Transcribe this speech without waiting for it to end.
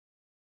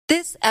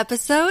This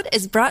episode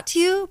is brought to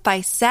you by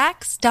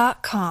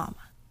Sax.com.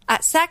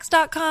 At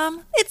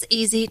Sax.com, it's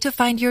easy to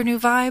find your new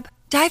vibe.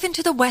 Dive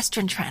into the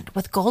Western trend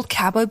with gold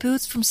cowboy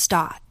boots from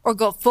Stott, or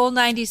go full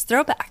 90s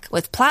throwback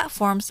with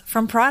platforms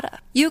from Prada.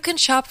 You can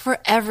shop for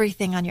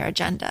everything on your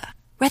agenda,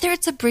 whether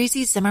it's a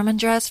breezy Zimmermann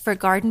dress for a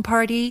garden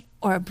party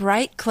or a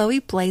bright Chloe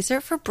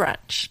blazer for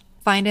brunch.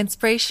 Find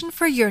inspiration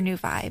for your new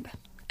vibe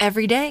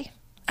every day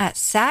at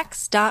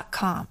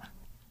Sax.com.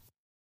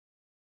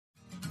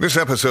 This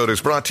episode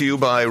is brought to you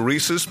by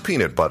Reese's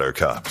Peanut Butter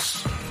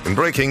Cups. In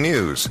breaking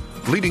news,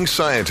 leading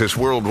scientists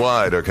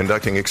worldwide are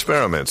conducting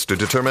experiments to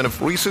determine if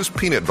Reese's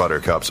Peanut Butter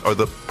Cups are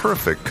the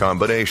perfect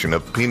combination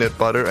of peanut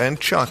butter and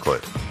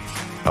chocolate.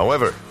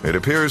 However, it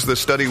appears the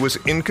study was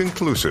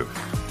inconclusive,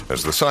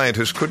 as the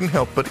scientists couldn't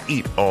help but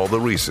eat all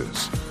the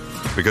Reese's.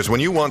 Because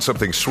when you want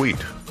something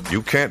sweet,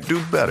 you can't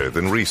do better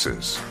than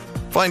Reese's.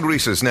 Find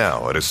Reese's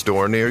now at a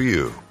store near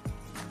you.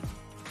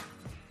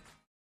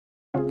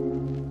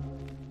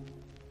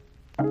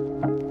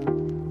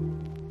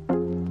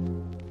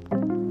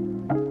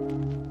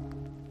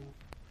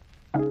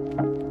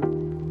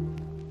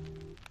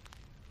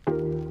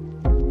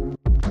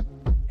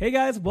 Hey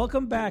guys,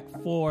 welcome back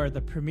for the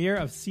premiere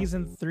of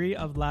Season 3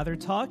 of Lather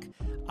Talk.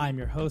 I'm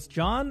your host,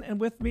 John, and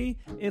with me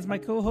is my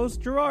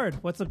co-host, Gerard.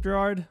 What's up,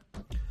 Gerard?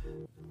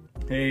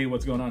 Hey,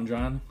 what's going on,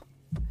 John?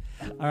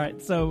 All right,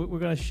 so we're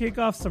going to shake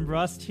off some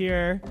rust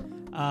here.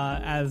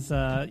 As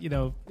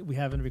we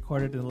haven't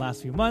recorded in the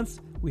last few months.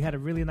 We had a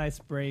really nice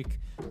break.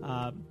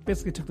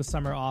 Basically took the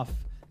summer off,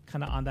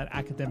 kind of on that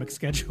academic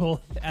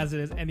schedule, as it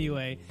is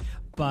anyway.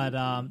 But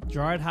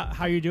Gerard,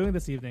 how are you doing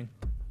this evening?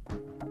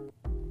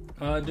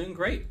 Doing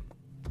great.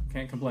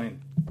 Can't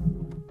complain.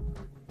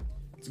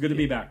 It's good to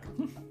be back.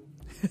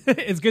 It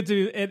is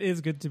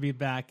good to be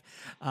back.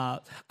 I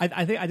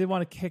think I did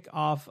want to kick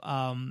off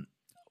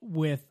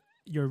with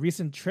your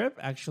recent trip.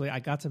 Actually, I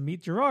got to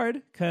meet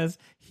Gerard because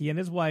he and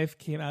his wife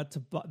came out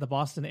to the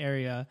Boston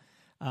area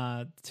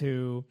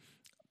to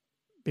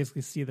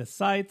basically see the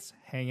sights,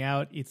 hang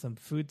out, eat some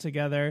food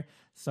together.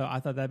 So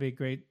I thought that'd be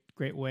a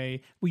great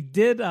way. We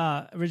did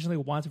originally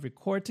want to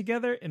record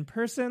together in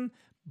person,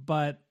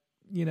 but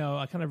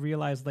I kind of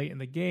realized late in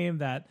the game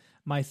that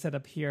my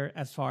setup here,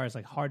 as far as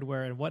like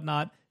hardware and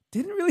whatnot,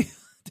 didn't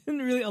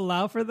really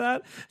allow for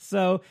that.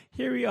 So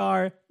here we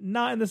are,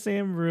 not in the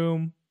same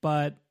room,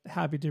 but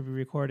happy to be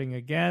recording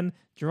again.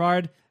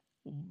 Gerard,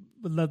 I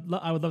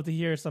would love to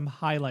hear some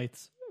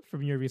highlights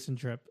from your recent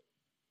trip.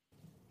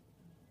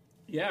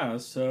 Yeah,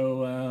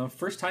 so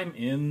first time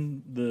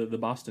in the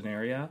Boston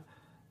area.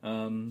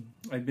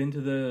 I've been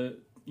to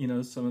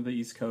some of the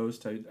East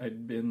Coast.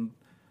 I'd been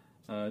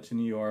to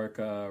New York,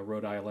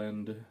 Rhode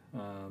Island,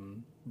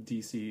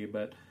 DC,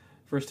 but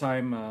first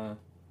time, up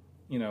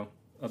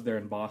there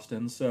in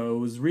Boston. So it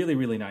was really,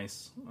 really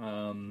nice.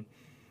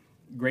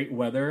 Great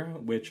weather,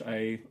 which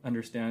I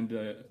understand,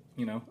 I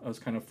was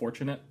kind of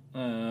fortunate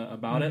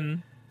about it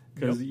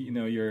because,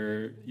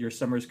 your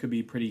summers could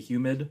be pretty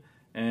humid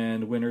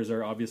and winters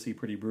are obviously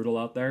pretty brutal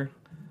out there.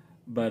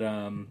 But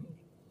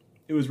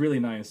it was really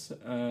nice.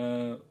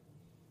 I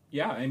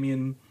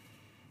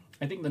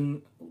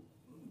think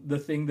the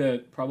thing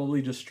that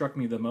probably just struck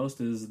me the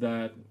most is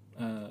that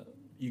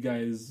you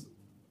guys,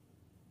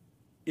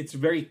 it's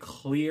very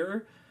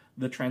clear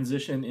the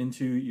transition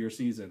into your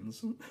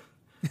seasons.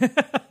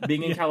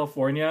 Being in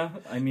California,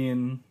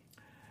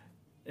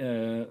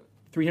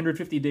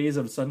 350 days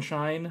of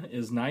sunshine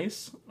is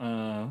nice,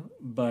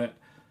 but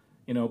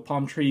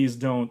palm trees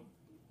don't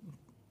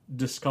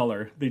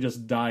discolor; they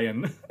just die,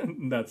 and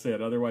that's it.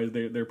 Otherwise,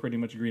 they're pretty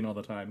much green all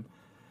the time.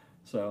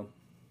 So.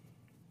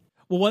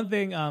 Well, one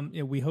thing,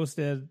 we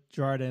hosted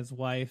Gerard and his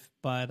wife,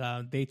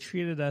 but they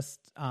treated us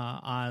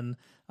on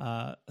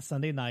a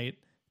Sunday night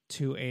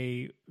to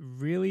a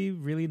really,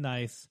 really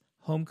nice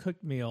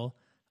home-cooked meal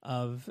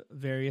of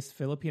various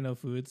Filipino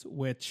foods,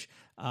 which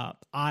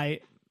I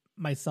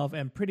myself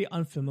am pretty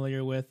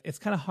unfamiliar with. It's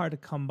kind of hard to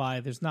come by.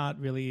 There's not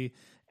really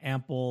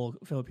ample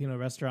Filipino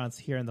restaurants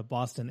here in the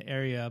Boston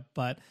area,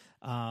 but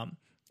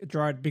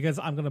Gerard, because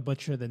I'm going to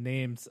butcher the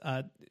names,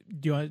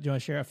 do you want to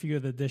share a few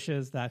of the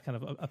dishes that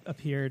kind of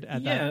appeared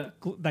at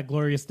that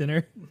glorious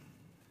dinner?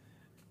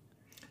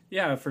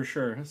 Yeah, for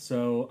sure.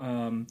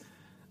 So,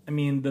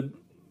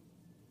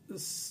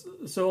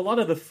 so a lot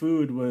of the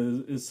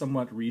food is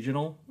somewhat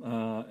regional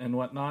and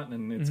whatnot,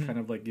 and it's kind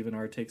of like given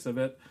our takes of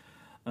it.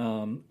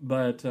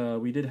 But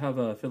we did have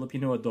a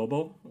Filipino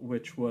adobo,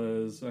 which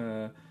was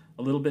a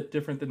little bit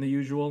different than the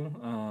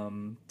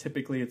usual.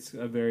 Typically, it's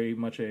very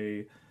much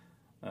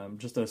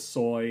just a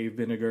soy,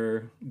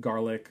 vinegar,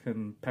 garlic,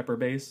 and pepper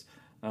base.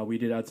 We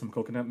did add some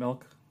coconut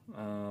milk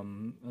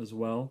as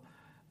well.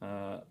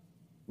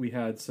 We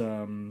had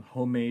some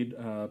homemade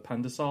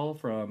pandesal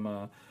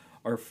from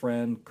our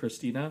friend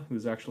Christina, who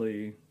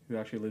actually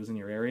lives in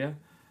your area.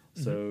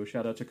 So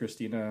shout out to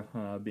Christina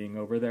being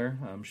over there.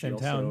 She Same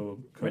also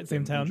town. cooked Right, same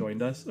and town.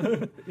 joined us.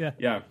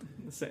 Yeah.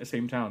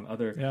 Same town.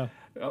 Yeah.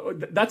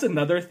 That's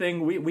another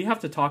thing we have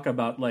to talk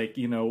about, like,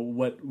 you know,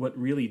 what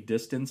really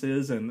distance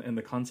is and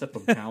the concept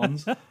of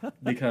towns,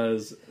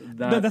 because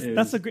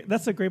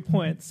that's a great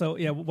point. So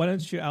yeah, why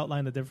don't you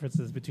outline the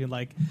differences between,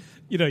 like,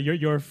 you know,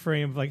 your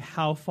frame of like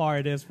how far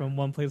it is from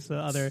one place to the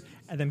other,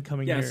 and then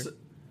coming here.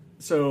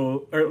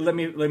 So, or let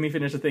me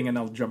finish the thing, and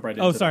I'll jump right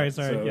into. Oh, sorry.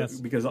 So,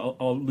 Yes, because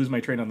I'll lose my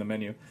train on the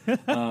menu.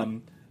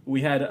 We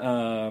had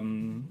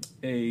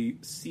a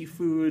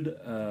seafood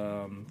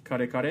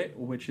kare kare,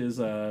 which is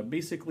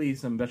basically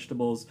some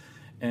vegetables,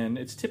 and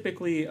it's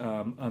typically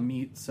a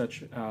meat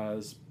such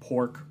as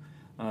pork.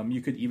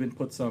 You could even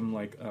put some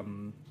like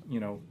you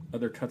know,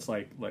 other cuts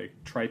like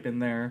tripe in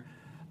there.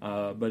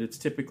 But it's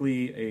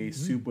typically a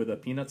soup with a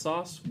peanut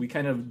sauce. We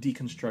kind of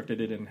deconstructed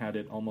it and had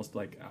it almost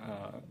like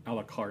a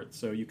la carte,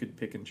 so you could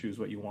pick and choose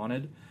what you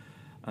wanted.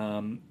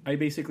 I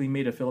basically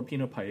made a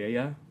Filipino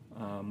paella,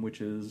 which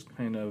is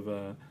kind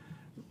of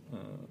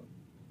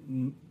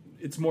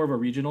it's more of a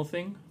regional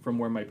thing from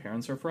where my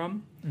parents are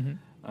from,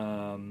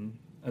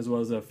 as well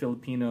as a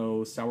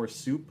Filipino sour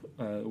soup,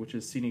 which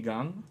is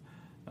sinigang.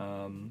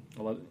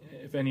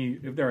 If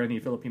there are any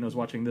Filipinos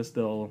watching this,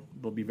 they'll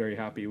be very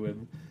happy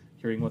with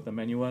hearing what the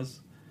menu was.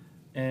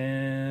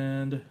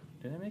 And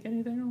did I make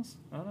anything else?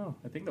 I don't know.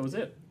 I think that was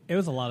it. it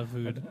was a lot of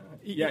food.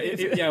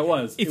 It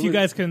was. If you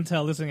guys couldn't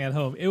tell listening at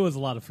home, it was a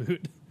lot of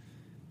food.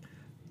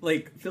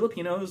 Like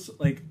Filipinos,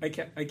 like I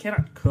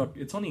cannot cook.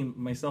 It's only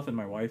myself and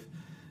my wife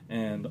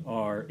and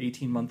our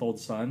 18-month-old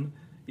son.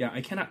 Yeah,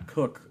 I cannot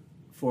cook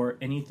for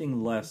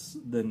anything less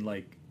than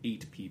like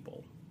 8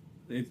 people.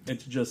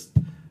 It's just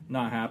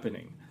not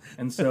happening.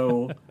 And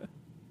so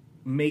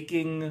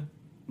making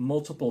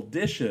multiple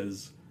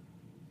dishes,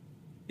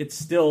 it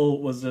still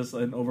was just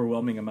an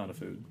overwhelming amount of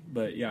food.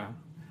 But yeah,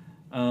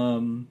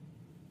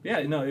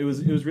 it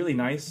was really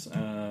nice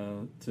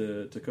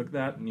to cook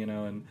that, you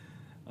know, and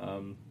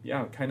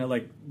kind of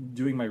like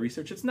doing my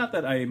research. It's not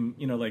that I'm,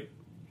 you know, like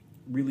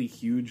really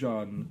huge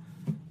on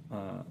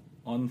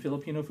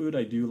Filipino food.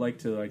 I do like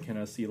to like kind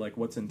of see like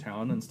what's in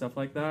town and stuff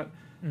like that.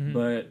 Mm-hmm.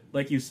 But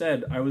like you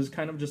said, I was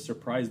kind of just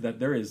surprised that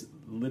there is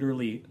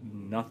literally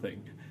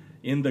nothing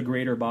in the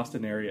greater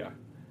Boston area.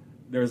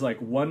 There's like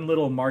one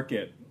little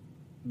market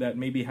that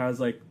maybe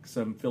has like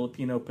some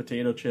Filipino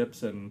potato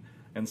chips and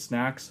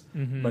snacks,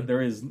 but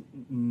there is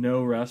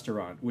no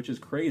restaurant, which is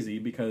crazy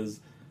because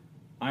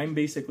I'm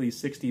basically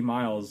 60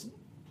 miles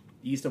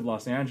east of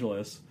Los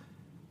Angeles,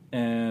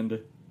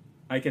 and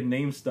I can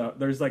name stuff.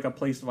 There's like a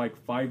place like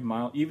 5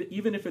 miles,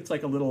 even if it's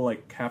like a little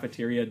like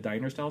cafeteria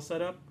diner style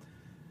setup,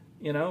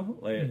 you know,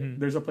 like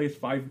there's a place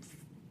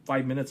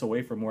 5 minutes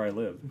away from where I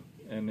live,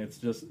 and it's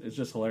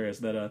just hilarious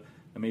that a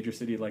major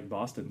city like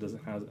Boston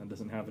doesn't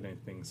have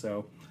anything.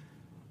 So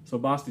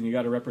Boston, you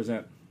got to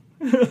represent.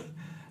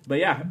 But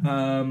yeah,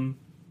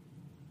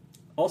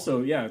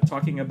 also, yeah,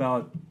 talking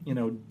about, you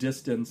know,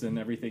 distance and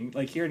everything.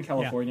 Like here in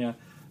California,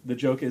 the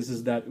joke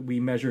is that we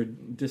measure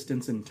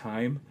distance in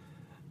time.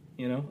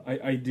 You know,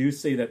 I do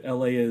say that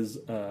LA is,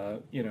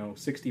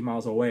 60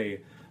 miles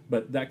away,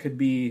 but that could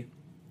be,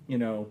 you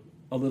know,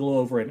 a little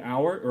over an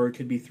hour, or it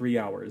could be 3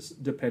 hours,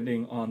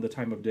 depending on the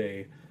time of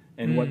day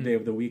and what day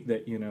of the week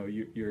that, you know,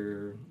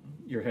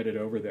 you're headed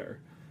over there.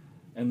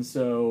 And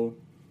so,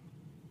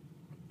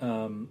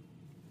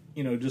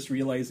 just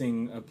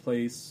realizing a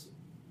place,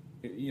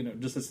 you know,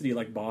 just a city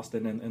like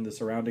Boston and the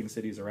surrounding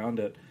cities around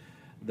it,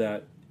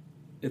 that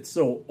it's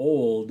so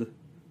old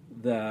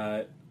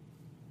that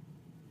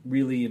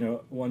really, you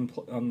know, one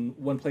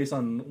place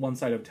on one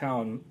side of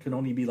town can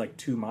only be like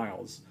 2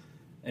 miles.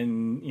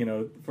 And, you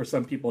know, for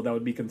some people that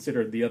would be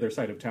considered the other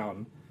side of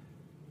town.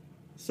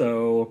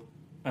 So,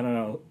 I don't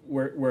know,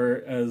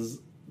 whereas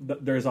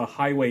there's a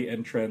highway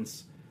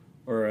entrance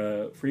or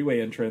a freeway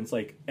entrance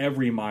like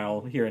every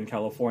mile here in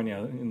California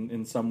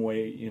in some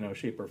way, you know,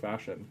 shape or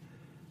fashion.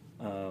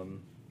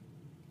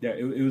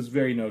 It was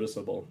very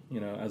noticeable,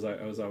 you know, as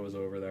I was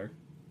over there.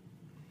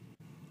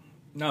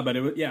 No, but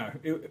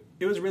it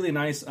was really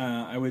nice.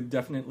 I would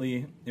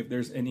definitely, if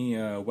there's any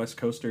West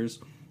Coasters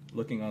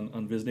looking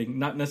on visiting,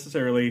 not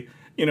necessarily,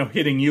 you know,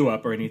 hitting you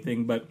up or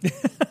anything, but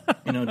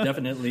you know,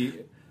 definitely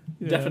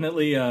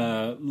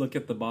look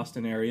at the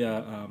Boston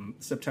area.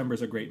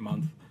 September's a great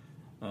month.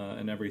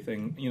 And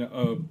everything, you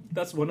know,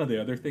 that's one of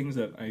the other things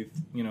that I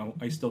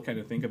still kind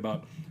of think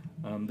about,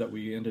 that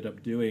we ended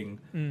up doing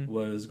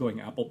was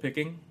going apple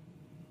picking.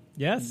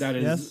 Yes,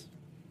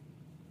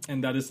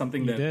 and that is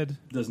something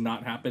does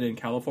not happen in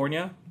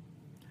California.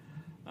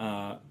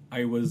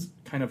 I was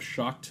kind of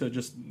shocked to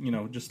just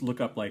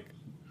look up like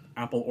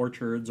apple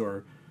orchards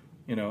or,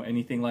 you know,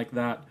 anything like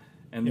that,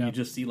 and you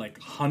just see like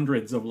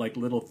hundreds of like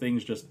little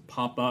things just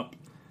pop up,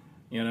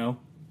 you know.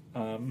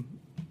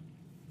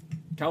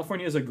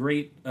 California is a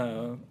great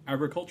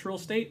agricultural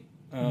state,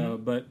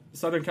 but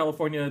Southern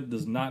California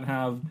does not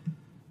have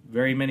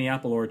very many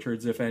apple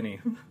orchards, if any.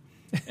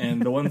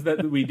 And the ones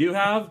that we do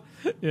have,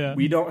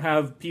 we don't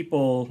have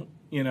people,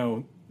 you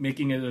know,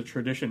 making it a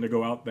tradition to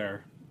go out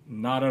there.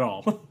 Not at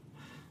all.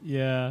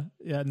 Yeah,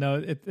 no,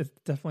 it's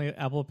definitely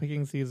apple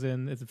picking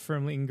season. It's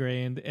firmly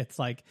ingrained. It's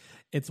like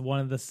it's one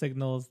of the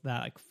signals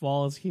that like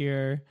fall is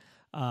here.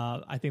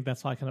 I think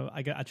that's why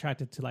I get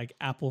attracted to like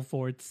apple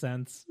forward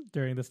scents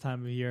during this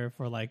time of year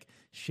for like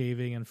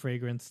shaving and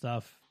fragrance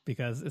stuff,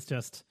 because it's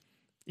just,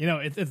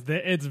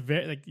 it's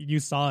very like you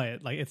saw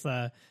it, like it's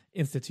a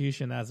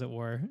institution, as it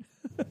were.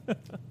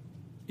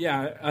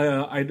 Yeah,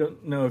 I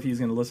don't know if he's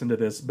going to listen to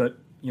this, but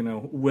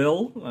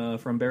Will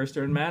from Bear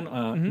Stearns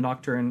Man,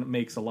 Nocturne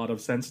makes a lot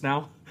of sense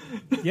now.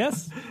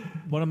 Yes,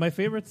 one of my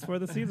favorites for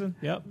the season.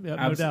 Yep,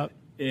 no doubt.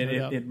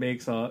 It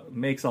makes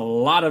a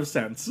lot of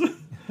sense.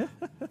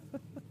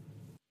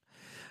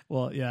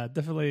 Well, yeah,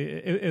 definitely,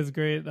 it was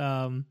great.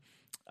 I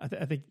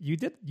think you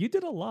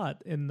did a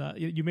lot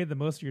you made the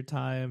most of your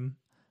time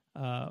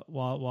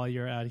while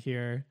you're out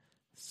here.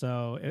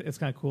 So it's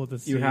kind of cool to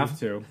see. You have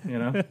to,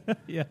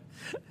 yeah.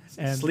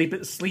 And sleep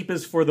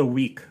is for the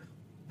weak.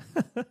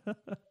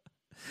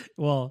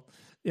 Well,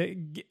 yeah,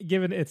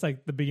 given it's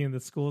like the beginning of the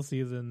school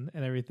season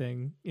and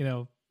everything,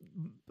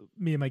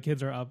 me and my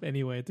kids are up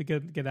anyway to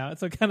get out.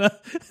 So kind of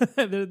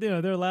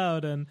they're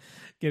loud and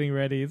getting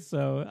ready.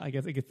 So I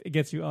guess it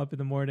gets you up in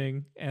the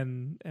morning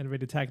and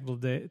ready to tackle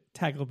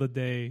the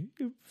day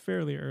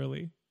fairly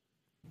early.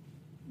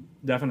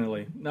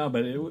 Definitely. No,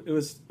 but it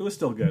was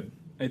still good.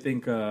 I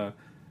think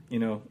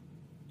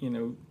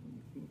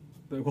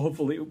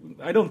hopefully,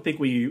 I don't think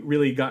we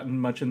really gotten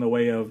much in the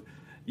way of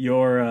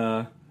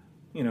your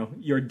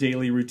your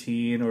daily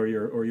routine or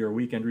your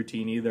weekend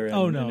routine either.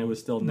 And, no, and it was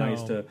still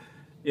nice to.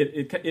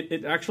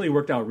 It actually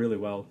worked out really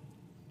well.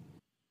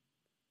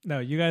 No,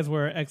 you guys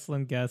were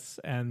excellent guests,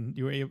 and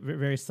you were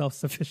very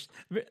self-sufficient.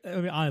 I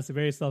mean, honestly,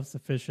 very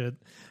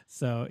self-sufficient.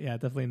 So yeah,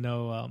 definitely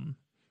no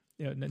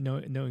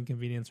no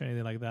inconvenience or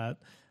anything like that.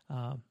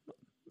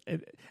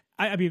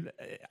 I mean,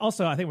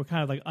 also, I think we're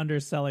kind of like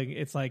underselling.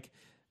 It's like,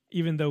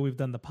 even though we've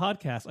done the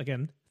podcast,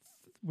 again,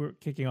 we're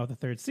kicking off the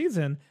third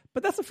season,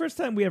 but that's the first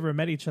time we ever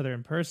met each other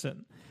in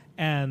person.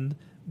 And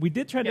we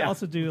did try to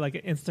also do like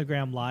an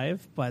Instagram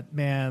live, but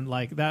man,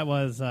 like that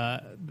was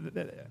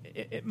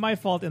my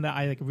fault in that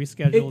I like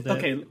rescheduled it.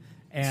 Okay,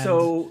 and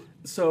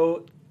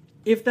so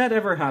if that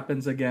ever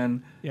happens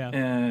again,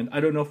 and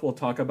I don't know if we'll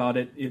talk about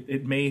it,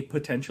 it may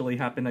potentially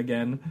happen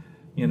again.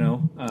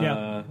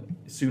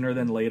 Sooner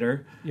than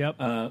later. Yep.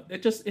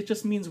 It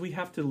just means we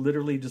have to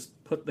literally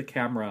just put the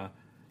camera,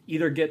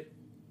 either get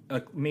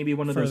maybe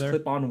one of those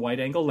clip-on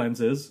wide-angle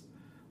lenses,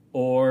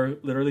 or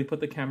literally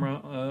put the camera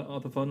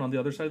on the phone on the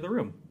other side of the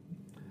room.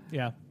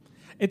 Yeah,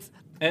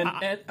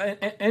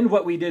 and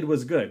what we did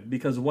was good,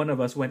 because one of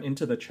us went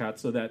into the chat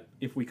so that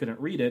if we couldn't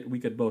read it, we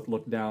could both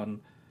look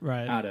down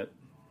at it.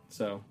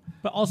 So,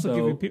 but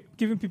also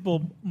giving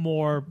people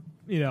more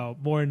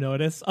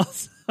notice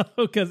also,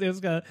 because it was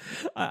gonna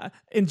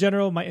in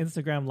general, my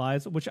Instagram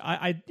lives, which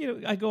I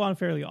go on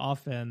fairly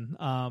often,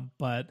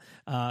 but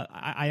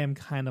I am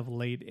kind of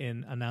late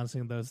in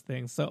announcing those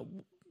things, so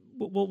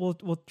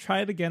we'll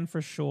try it again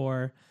for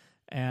sure.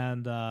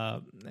 And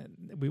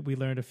we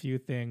learned a few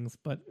things,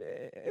 but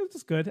it was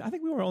just good. I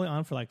think we were only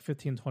on for like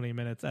 15-20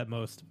 minutes at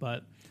most,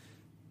 but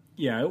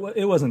yeah,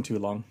 it wasn't too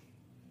long.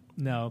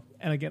 No,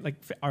 and again, like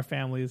our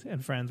families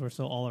and friends were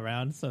still all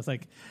around, so it's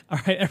like, all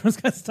right, everyone's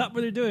got to stop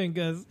what they're doing,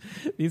 because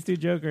these two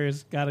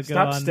jokers got to go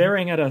on. Stop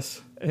staring at us.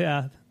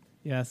 Yeah,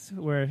 yes,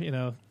 we're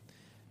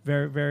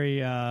very very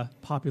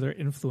popular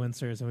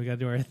influencers, and we got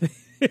to do our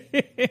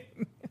thing.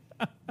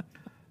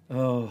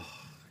 Oh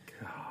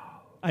God,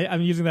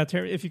 I'm using that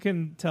term. If you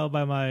can tell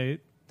by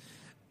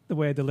the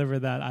way I deliver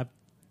that, I'm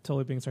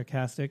totally being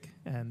sarcastic,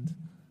 and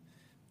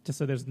just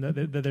so there's no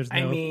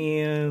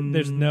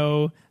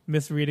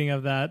misreading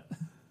of that.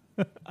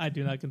 I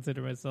do not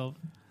consider myself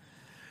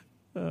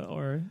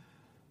we're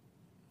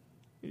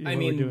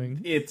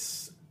doing.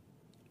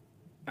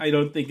 I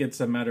don't think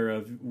it's a matter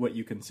of what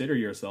you consider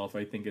yourself.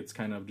 I think it's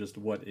kind of just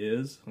what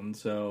is. And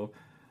so,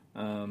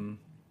 I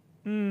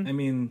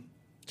mean,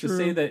 to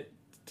say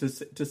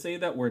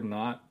that we're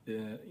not,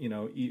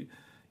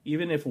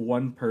 even if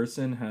one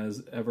person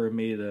has ever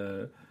made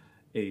a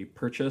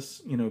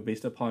purchase,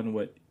 based upon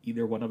what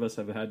either one of us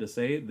have had to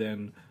say,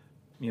 then,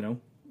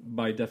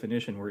 by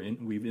definition,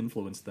 we've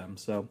influenced them.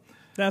 So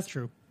that's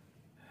true.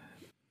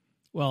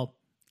 Well,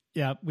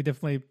 yeah, we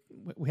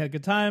had a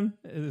good time.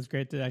 It was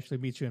great to actually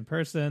meet you in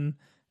person,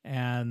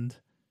 and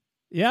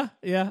I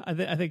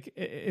think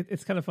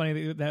it's kind of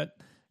funny that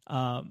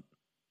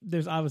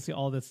there's obviously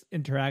all this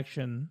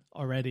interaction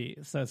already.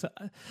 So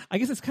I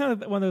guess it's kind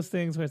of one of those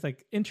things where it's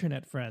like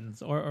internet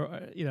friends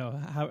or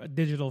how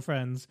digital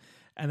friends,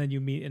 and then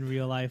you meet in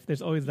real life.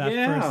 There's always that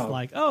first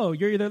like, oh,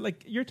 you're either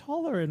like you're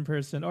taller in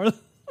person, or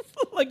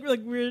like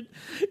weird,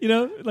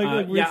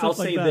 like weird stuff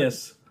like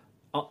that.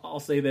 I'll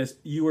say this: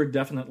 you were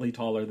definitely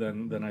taller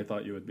than I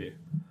thought you would be.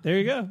 There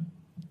you go.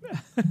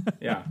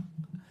 Yeah.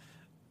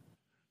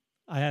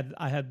 I had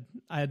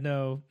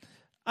no,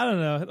 I don't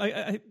know,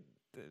 like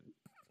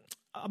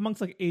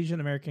amongst like Asian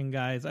American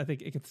guys, I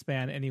think it could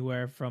span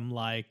anywhere from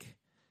like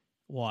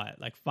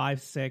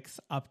 5'6"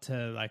 up to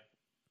like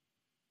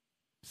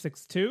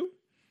 6'2",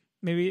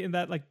 maybe in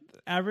that like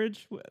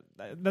average.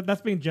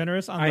 That's being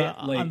generous on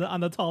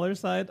on the taller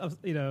side of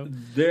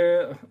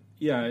there.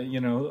 Yeah,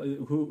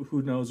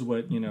 who knows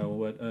what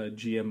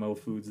GMO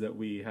foods that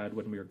we had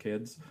when we were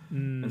kids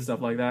and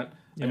stuff like that.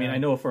 Yeah. I mean, I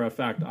know for a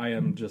fact I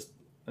am just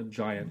a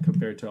giant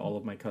compared to all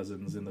of my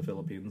cousins in the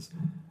Philippines.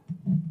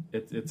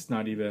 It's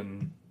not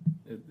even.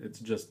 It's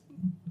just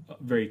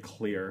very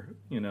clear,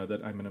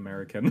 that I'm an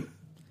American.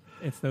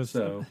 It's those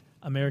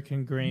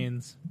American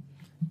grains,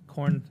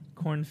 corn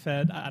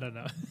fed. I don't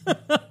know.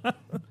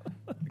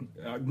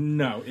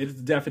 No, it's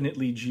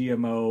definitely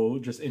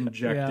GMO, just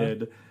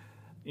injected.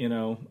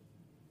 Yeah.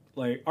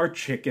 Like our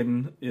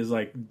chicken is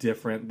like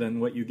different than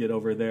what you get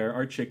over there.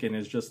 Our chicken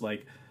is just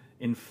like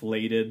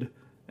inflated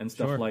and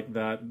stuff like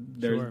that.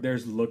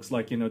 There's looks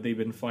like they've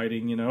been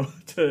fighting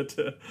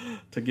to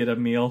get a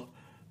meal.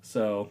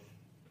 So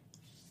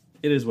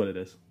it is what it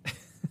is.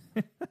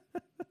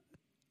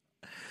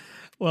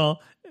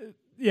 Well,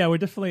 yeah, we're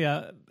definitely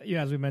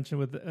as we mentioned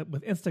with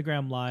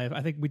Instagram Live,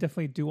 I think we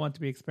definitely do want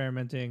to be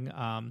experimenting.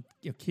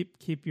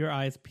 Keep your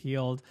eyes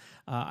peeled.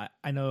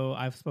 I know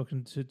I've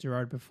spoken to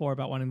Gerard before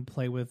about wanting to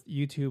play with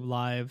YouTube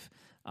Live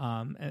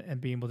and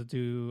being able to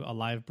do a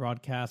live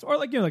broadcast or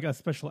like a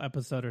special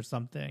episode or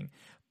something.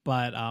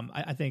 But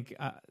I think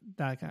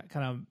that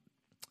kind of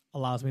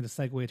allows me to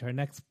segue to our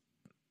next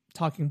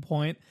talking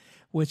point,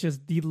 which is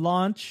the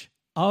launch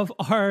of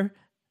our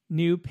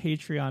new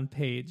Patreon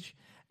page.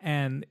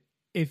 And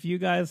if you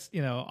guys,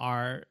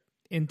 are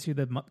into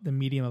the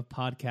medium of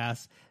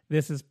podcasts,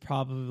 this is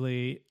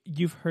probably,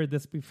 you've heard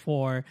this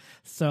before.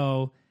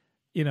 So,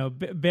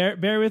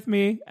 bear with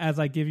me as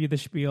I give you the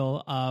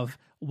spiel of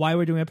why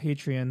we're doing a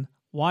Patreon,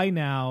 why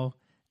now,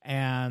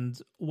 and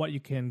what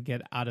you can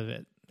get out of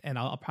it. And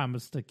I'll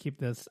promise to keep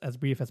this as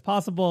brief as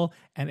possible.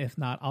 And if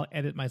not, I'll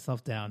edit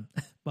myself down.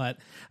 But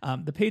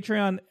the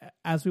Patreon,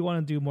 as we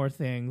want to do more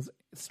things,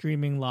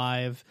 streaming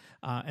live,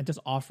 and just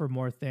offer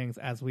more things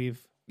as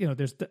we've,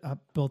 there's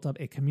built up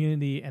a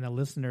community and a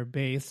listener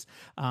base.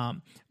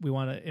 We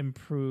want to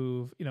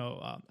improve,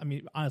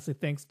 honestly,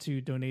 thanks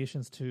to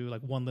donations to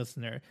like one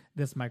listener,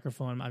 this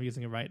microphone, I'm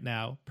using it right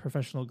now,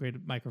 professional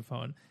grade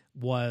microphone,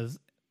 was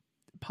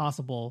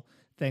possible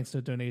thanks to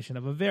a donation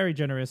of a very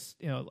generous,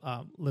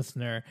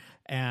 listener.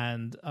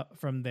 And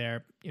from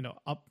there,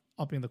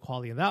 upping the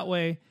quality in that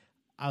way,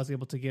 I was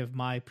able to give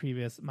my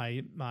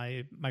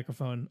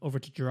microphone over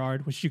to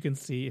Gerard, which you can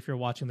see if you're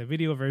watching the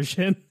video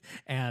version.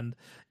 And,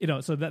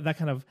 so that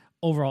kind of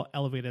overall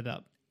elevated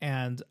up.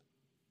 And,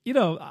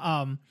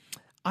 I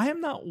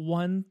am not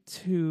one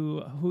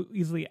who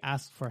easily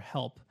asks for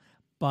help,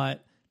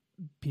 but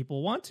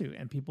people want to,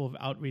 and people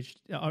have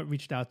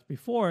reached out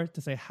before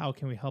to say, how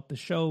can we help the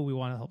show? We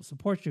want to help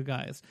support you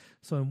guys.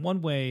 So in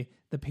one way,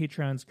 the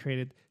Patreon's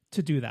created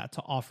to do that,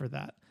 to offer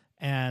that.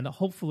 And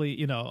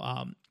hopefully,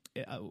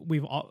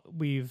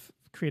 we've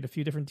created a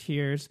few different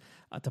tiers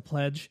to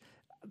pledge.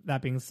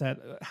 That being said,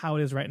 how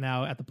it is right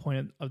now at the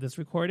point of this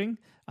recording,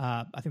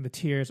 I think the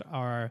tiers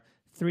are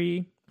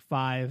 $3,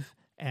 $5,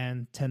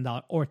 and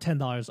 $10, or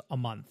 $10 a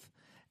month.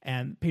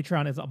 And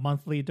Patreon is a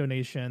monthly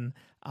donation.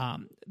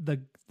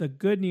 The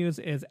good news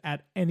is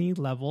at any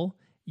level,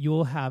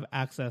 you'll have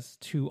access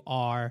to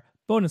our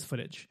bonus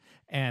footage.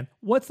 And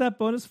what's that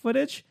bonus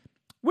footage?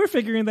 We're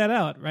figuring that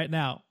out right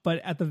now, but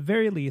at the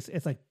very least,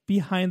 it's like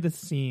behind the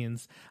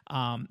scenes,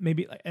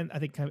 maybe, and I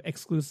think kind of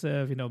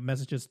exclusive,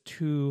 messages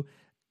to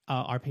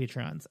our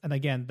patrons. And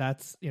again,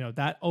 that's,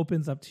 that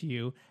opens up to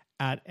you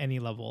at any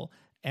level.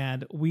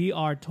 And we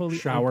are totally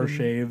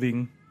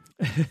shaving.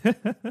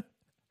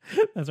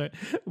 That's right.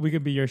 We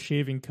could be your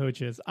shaving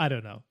coaches. I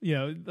don't know.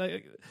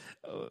 It's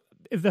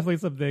definitely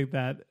something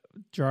that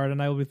Gerard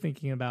and I will be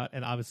thinking about,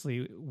 and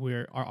obviously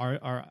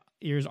our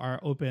ears are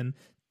open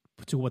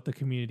to what the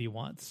community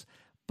wants.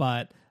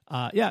 But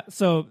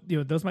so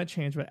those might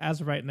change, but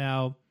as of right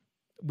now,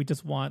 we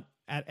just want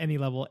at any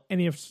level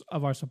any of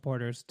our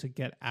supporters to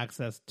get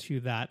access to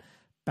that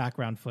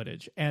background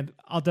footage. And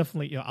I'll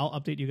definitely I'll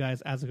update you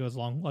guys as it goes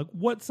along, like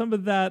what some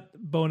of that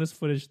bonus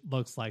footage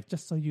looks like,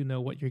 just so you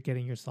know what you're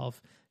getting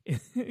yourself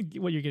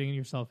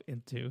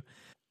into.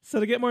 So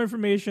to get more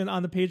information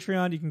on the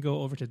Patreon, you can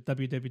go over to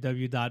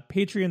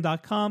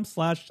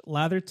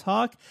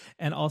www.patreon.com/lathertalk.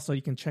 And also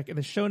you can check in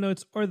the show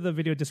notes or the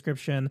video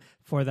description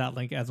for that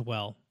link as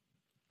well.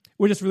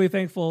 We're just really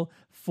thankful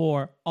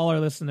for all our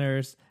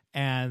listeners,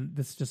 and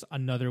this is just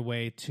another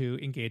way to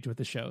engage with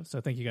the show.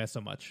 So thank you guys so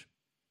much.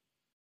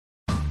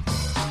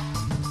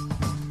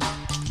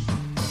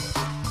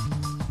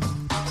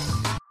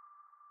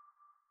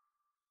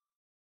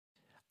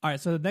 All right,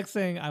 so the next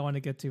thing I want to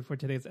get to for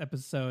today's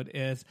episode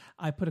is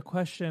I put a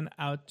question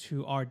out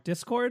to our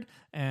Discord.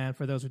 And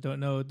for those who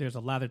don't know, there's a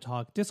Lather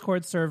Talk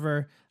Discord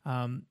server.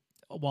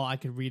 While I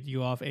could read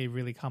you off a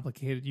really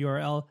complicated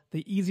URL,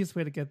 the easiest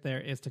way to get there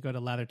is to go to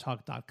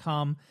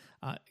lathertalk.com.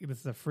 This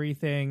is a free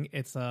thing.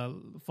 It's a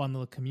fun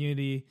little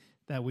community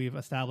that we've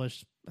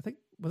established, I think,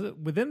 was it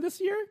within this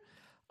year?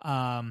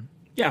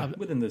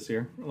 Within this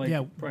year.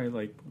 Probably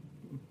like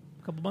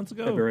a couple months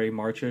ago. February,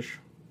 March-ish.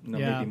 No,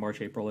 maybe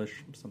March, April-ish,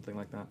 something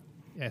like that.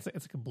 Yeah, it's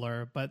like a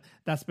blur, but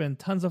that's been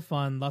tons of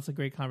fun, lots of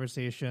great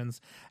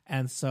conversations,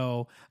 and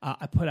so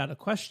I put out a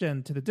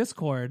question to the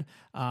Discord.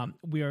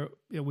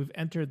 We've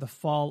entered the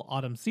fall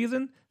autumn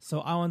season, so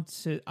I want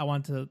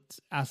to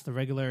ask the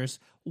regulars,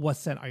 what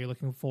scent are you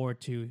looking forward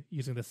to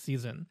using this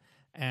season?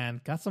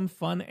 And got some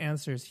fun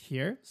answers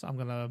here, so I'm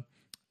gonna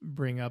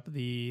bring up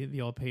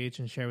the old page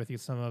and share with you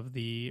some of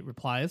the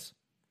replies.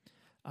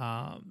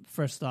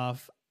 First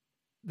off,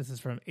 this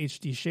is from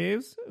HD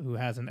Shaves, who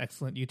has an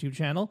excellent YouTube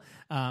channel.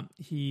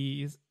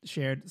 He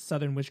shared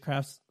Southern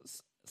Witchcraft's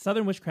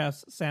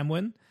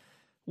Samhain,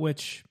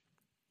 which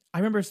I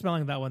remember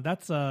smelling that one.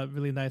 That's a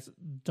really nice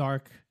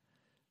dark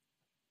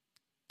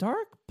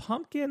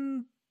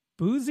pumpkin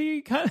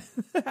boozy kind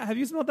of. Have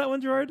you smelled that one,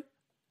 Gerard?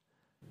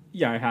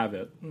 Yeah, I have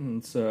it.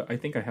 So I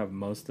think I have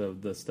most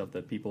of the stuff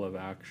that people have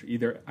actually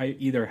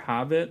either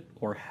have it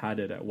or had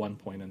it at one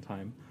point in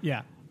time.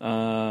 Yeah.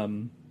 But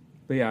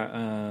yeah,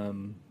 I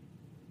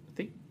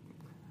think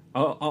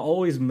I'll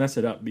always mess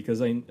it up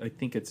because I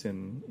think it's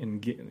in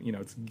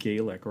it's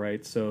Gaelic,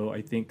 right? So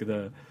I think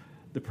the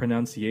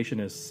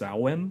pronunciation is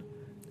Samhain.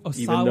 Oh,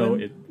 even Samhain? though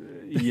it.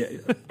 Yeah,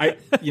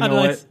 you know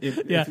what?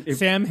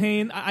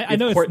 Samhain. I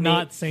know it's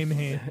not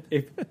Samhain.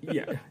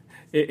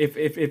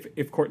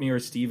 If Courtney or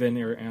Steven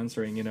are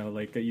answering, you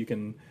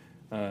can,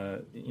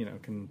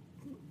 can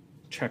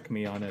check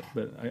me on it.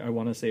 But I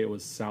want to say it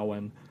was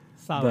Samhain.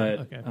 Samhain.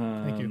 Okay,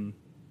 thank you.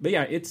 But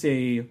yeah,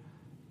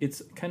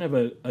 it's kind of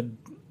a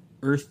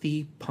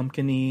earthy,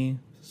 pumpkiny,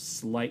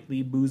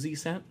 slightly boozy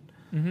scent.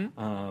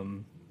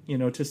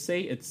 Mm-hmm. To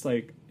say it's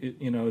like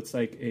it's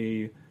like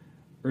a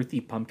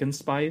earthy pumpkin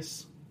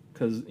spice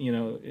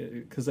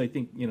because I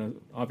think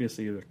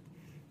obviously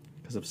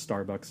because of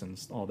Starbucks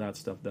and all that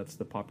stuff, that's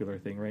the popular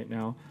thing right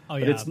now. Oh,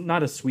 but yeah. it's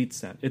not a sweet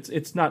scent.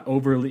 It's not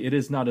overly. It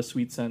is not a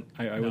sweet scent.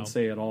 I No. would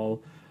say at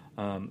all.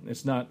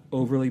 It's not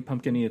overly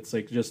pumpkiny. It's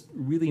like just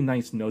really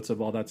nice notes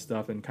of all that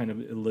stuff and kind of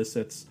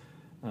elicits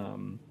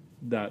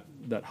that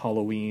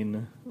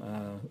Halloween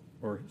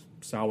or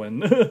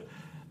Samhain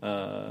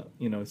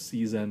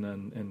season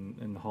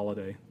and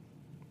holiday.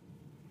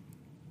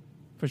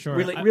 For sure.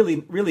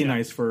 Really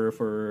nice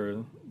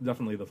for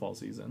definitely the fall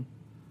season.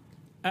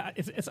 I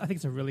think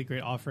it's a really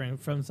great offering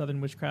from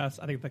Southern Witchcrafts.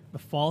 I think the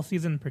fall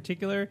season in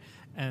particular,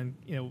 and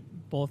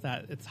both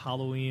at it's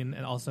Halloween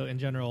and also in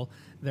general,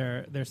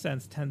 their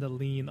scents tend to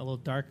lean a little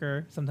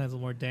darker, sometimes a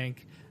little more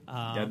dank.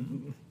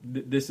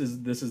 This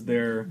is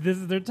their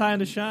time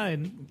to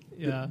shine.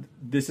 Yeah,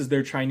 this is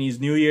their Chinese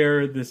New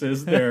Year. This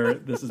is their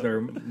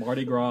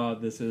Mardi Gras.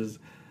 This is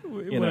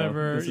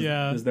whatever. This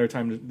is their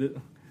time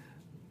to.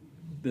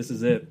 This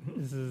is it.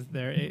 This is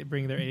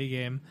bring their A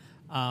game.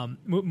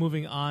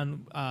 Moving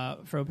on,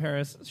 Fro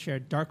Paris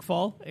shared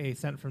Darkfall, a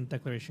scent from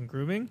Declaration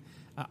Grooming.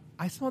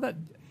 I smelled that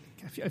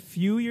a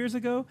few years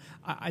ago.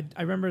 I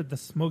remember the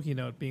smoky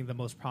note being the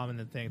most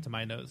prominent thing to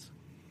my nose.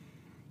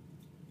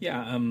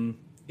 Yeah,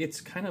 it's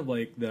kind of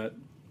like that.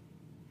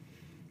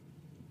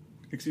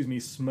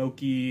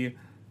 Smoky,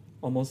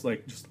 almost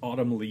like just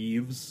autumn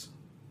leaves.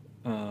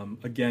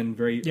 Again,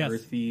 very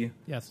earthy.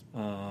 Yes.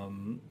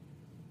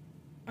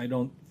 I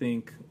don't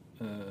think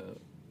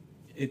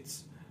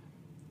it's.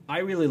 I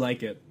really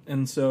like it,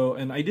 and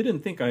I didn't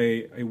think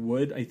I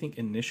would. I think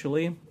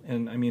initially,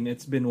 and I mean,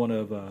 it's been one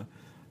of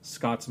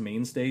Scott's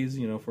mainstays,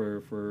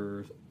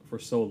 for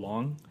so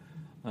long.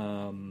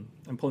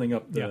 I'm pulling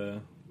up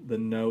the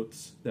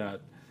notes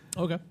that.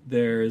 Okay.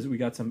 We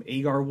got some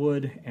agar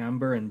wood,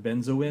 amber, and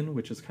benzoin,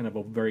 which is kind of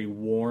a very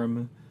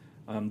warm.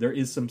 There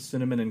is some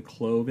cinnamon and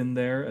clove in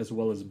there, as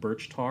well as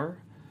birch tar.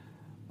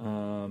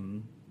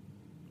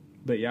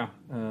 But yeah,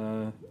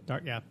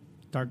 dark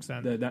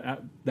scent.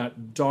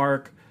 That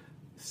dark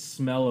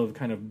smell of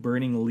kind of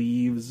burning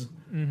leaves,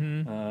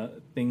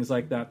 things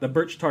like that. The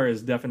birch tar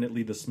is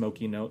definitely the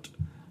smoky note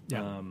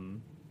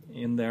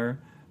in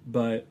there,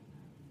 but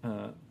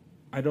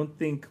I don't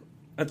think,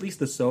 at least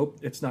the soap,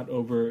 it's not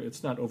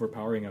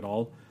overpowering at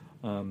all.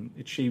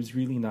 It shaves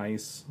really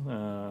nice,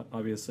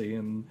 obviously,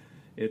 and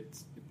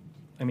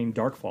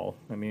dark fall.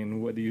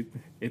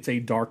 It's a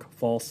dark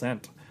fall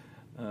scent,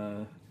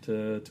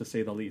 to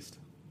say the least.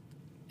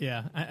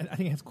 Yeah, I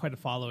think it has quite a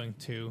following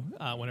too.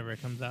 Whenever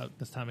it comes out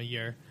this time of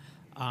year,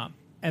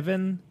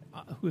 Evan,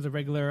 who's a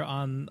regular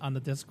on the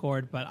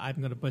Discord, but I'm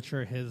going to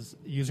butcher his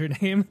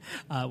username.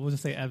 We'll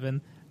just say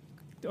Evan.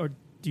 Or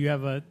do you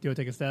want to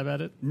take a stab at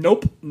it?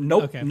 Nope.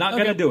 Okay. Not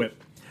going to do it.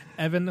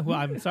 Evan, who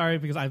I'm sorry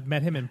because I've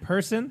met him in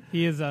person.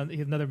 He's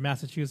another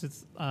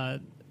Massachusetts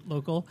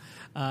local.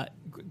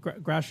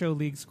 Grasho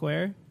League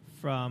Square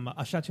from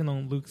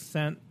Chatillon Luke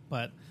scent,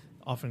 but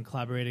often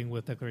collaborating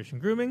with Declaration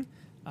Grooming.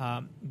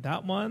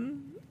 That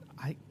one,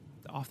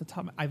 off the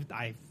top,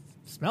 I've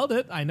smelled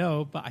it, I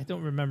know, but I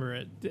don't remember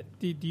it.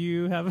 Do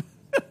you have?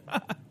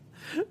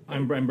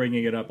 I'm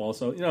bringing it up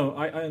also.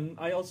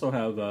 I also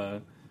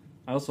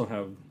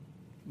have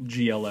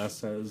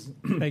GLS as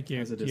thank you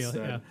as it is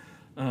said.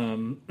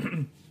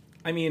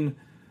 Yeah.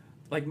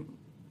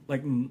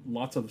 Like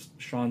lots of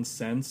Sean's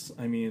scents.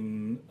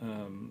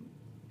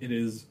 It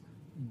is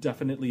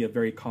definitely a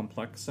very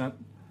complex scent.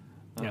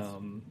 Yes.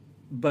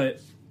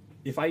 but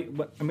I'm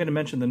going to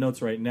mention the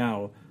notes right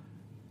now.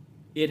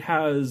 It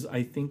has,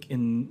 I think,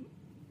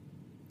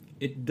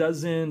 it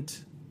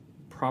doesn't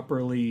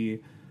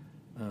properly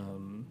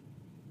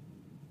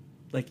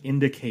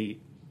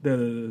indicate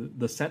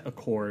the scent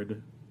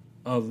accord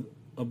of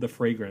the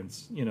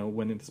fragrance,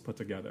 when it's put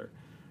together,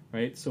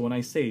 right? So when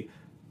I say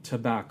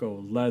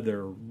tobacco,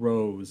 leather,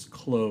 rose,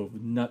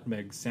 clove,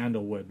 nutmeg,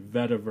 sandalwood,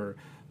 vetiver,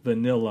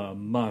 vanilla,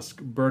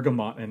 musk,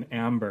 bergamot, and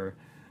amber,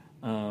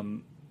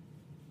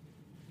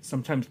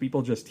 sometimes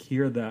people just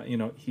hear that,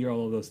 hear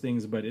all of those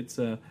things, but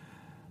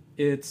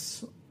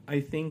I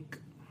think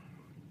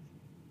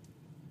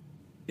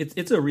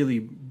it's a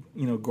really,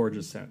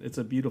 gorgeous scent. It's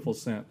a beautiful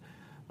scent,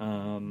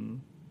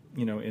 in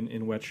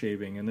wet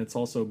shaving. And it's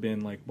also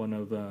been like one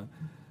of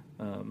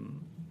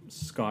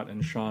Scott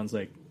and Sean's,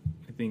 like,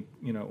 I think,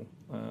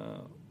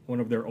 one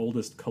of their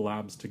oldest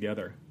collabs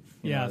together.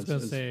 I was going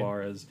to say, as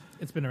far as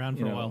it's been around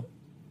for a while.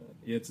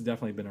 It's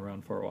definitely been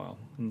around for a while.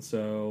 And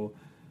so,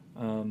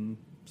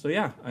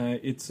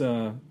 it's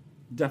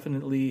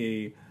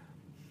definitely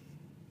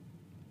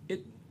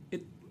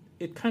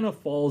it kind of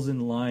falls in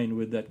line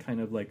with that kind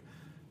of like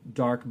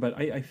dark, but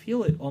I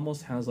feel it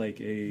almost has like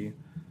I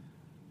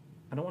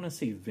don't want to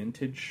say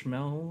vintage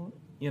smell,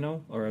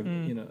 or you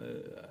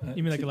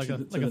mean like a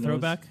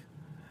throwback?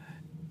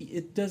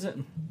 It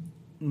doesn't.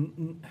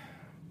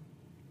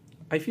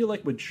 I feel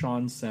like with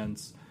Sean's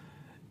scents,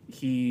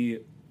 he,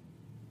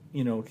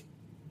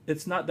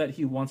 it's not that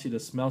he wants you to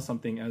smell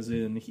something, as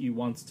in he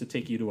wants to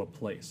take you to a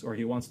place, or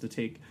he wants to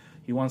take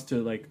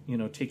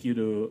you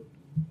to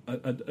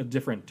a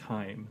different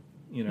time,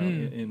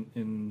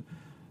 in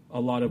a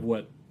lot of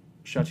what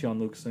Chatillon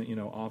Lux,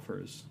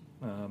 offers.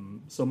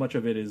 So much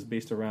of it is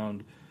based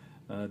around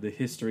the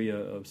history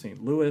of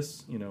St.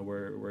 Louis,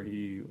 where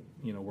he,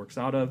 works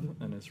out of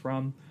and is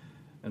from.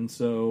 And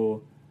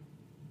so,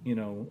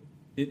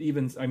 it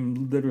even,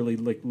 I'm literally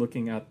like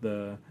looking at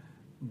the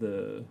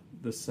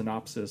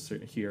synopsis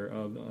here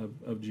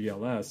of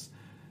GLS,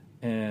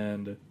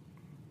 and,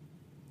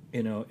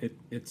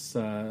 it's,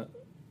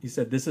 he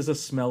said, "This is a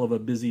smell of a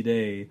busy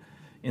day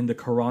in the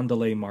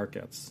Carondelet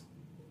markets."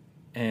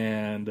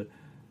 And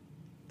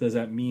does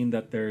that mean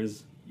that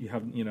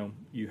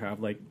you have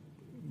like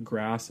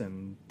grass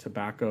and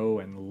tobacco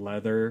and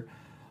leather?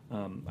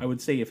 I would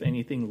say, if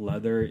anything,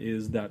 leather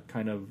is that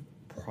kind of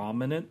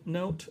prominent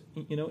note,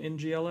 in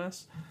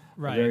GLS.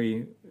 Right.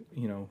 Very,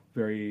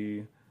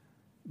 very,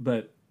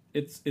 but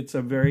it's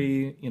a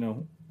very,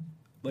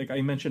 like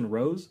I mentioned,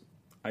 rose.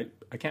 I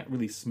can't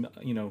really smell,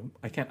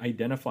 I can't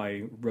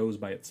identify rose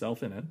by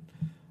itself in it,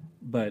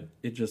 but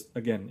it just,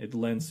 again, it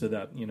lends to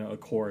that,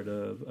 accord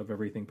of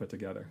everything put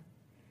together.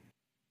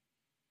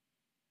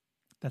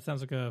 That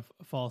sounds like a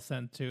fall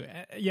scent too.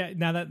 Yeah.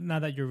 Now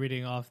that you're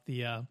reading off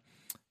the,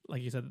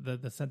 like you said,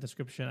 the scent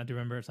description, I do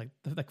remember it's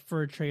like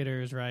fur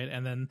traders, right?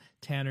 And then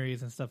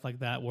tanneries and stuff like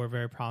that were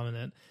very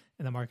prominent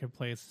in the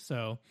marketplace.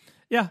 So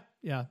yeah.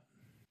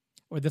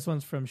 Or this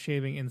one's from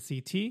Shaving in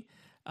CT.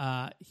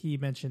 He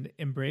mentioned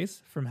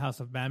Embrace from House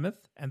of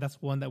Mammoth, and that's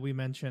one that we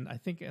mentioned, I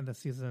think, in the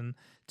season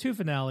 2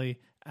 finale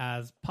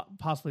as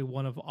possibly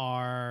one of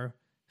our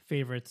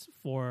favorites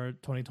for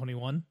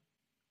 2021.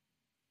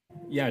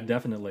 Yeah,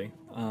 definitely.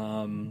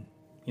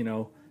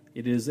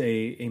 It is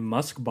a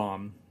musk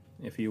bomb,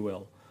 if you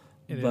will.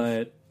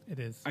 It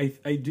is.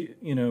 I do,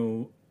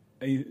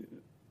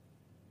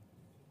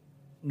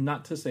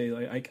 not to say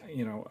like,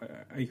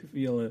 I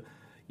feel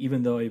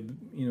even though I've,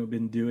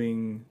 been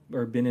doing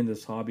or been in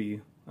this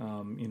hobby,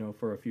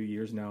 for a few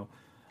years now,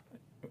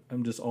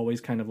 I'm just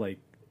always kind of like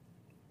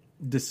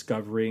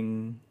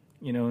discovering,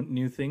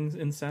 new things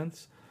in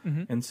scents.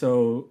 Mm-hmm. And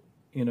so,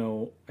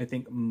 I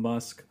think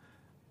musk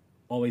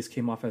always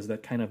came off as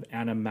that kind of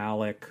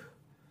animalic,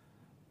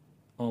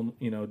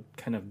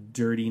 kind of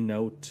dirty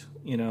note,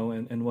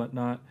 and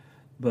whatnot.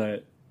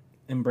 But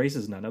Embrace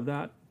is none of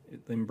that.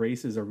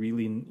 Embrace is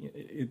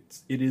it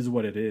is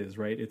what it is,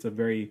 right? It's a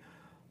very,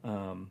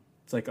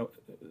 it's like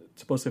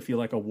it's supposed to feel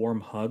like a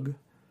warm hug,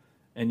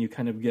 and you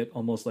kind of get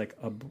almost like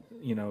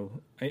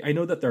I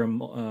know that there are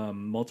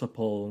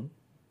multiple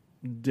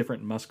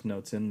different musk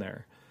notes in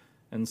there,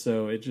 and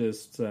so it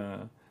just,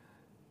 I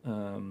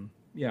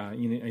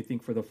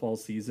think for the fall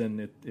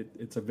season,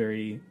 it's a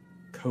very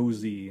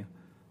cozy,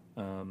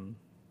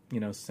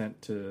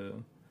 scent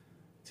to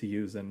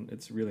use, and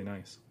it's really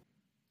nice.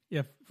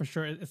 Yeah, for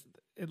sure.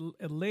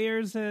 It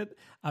layers it.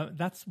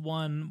 That's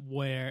one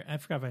where, I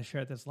forgot if I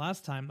shared this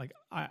last time. Like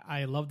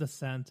I love the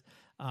scent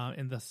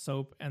in the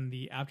soap and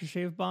the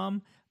aftershave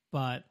balm,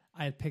 but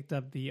I had picked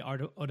up the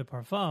Eau de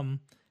Parfum,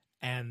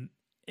 and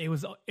it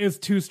was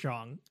too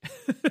strong.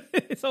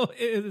 So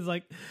it was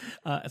like,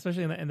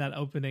 especially in that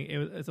opening,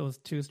 it was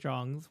too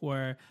strong.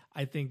 Where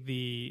I think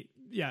really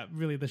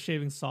the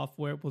shaving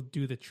software will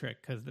do the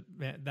trick, because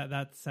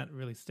that scent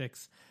really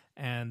sticks.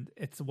 And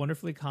it's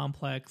wonderfully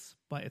complex,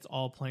 but it's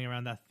all playing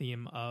around that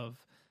theme of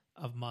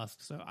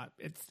musk. So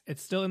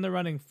it's still in the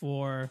running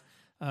for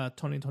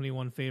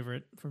 2021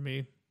 favorite for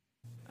me.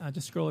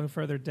 Just scrolling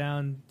further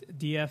down,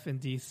 DF and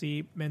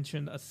DC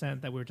mentioned a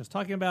scent that we were just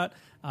talking about,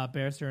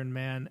 Bearstern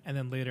Man, and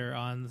then later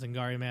on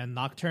Zingari Man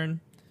Nocturne.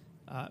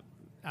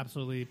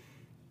 Absolutely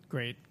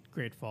great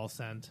fall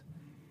scent.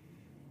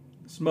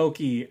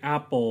 Smoky,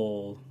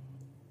 apple,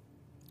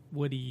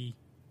 Woody.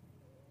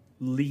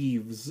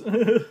 leaves.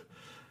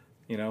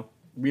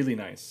 Really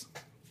nice.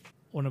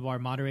 One of our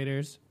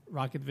moderators,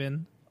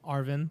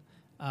 Arvin,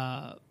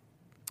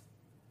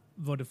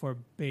 voted for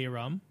Bay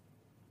Rum.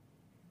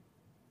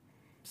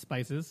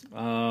 Spices.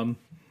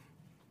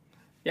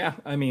 Yeah,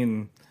 I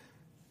mean,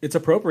 it's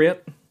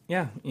appropriate.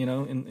 Yeah,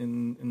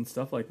 in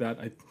stuff like that.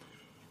 I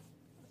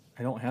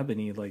don't have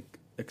any like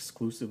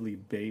exclusively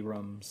Bay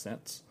Rum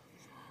scents.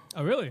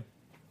 Oh, really?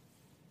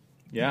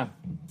 Yeah.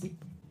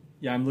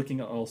 Yeah, I'm looking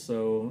at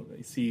also,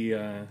 I see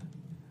our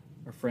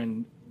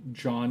friend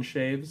John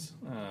Shaves,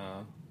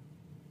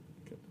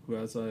 who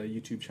has a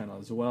YouTube channel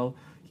as well.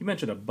 He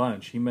mentioned a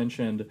bunch. He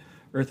mentioned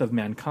Earth of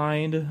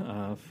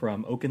Mankind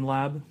from Oaken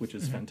Lab, which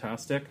is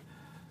fantastic.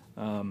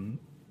 Amore,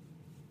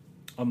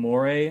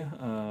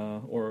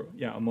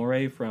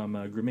 Amore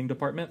from Grooming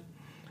Department.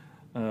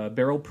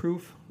 Barrel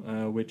Proof,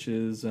 which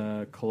is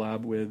a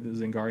collab with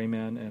Zingari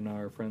Man and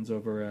our friends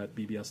over at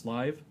BBS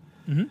Live.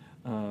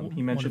 Mm-hmm.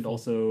 He mentioned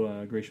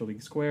also Glacial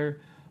League Square.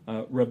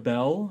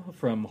 Rebel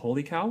from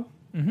Holy Cow.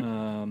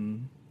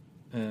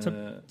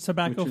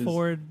 Tobacco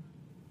forward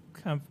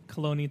kind of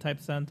cologne type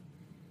scent.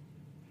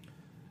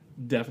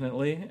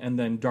 Definitely. And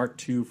then Dark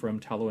 2 from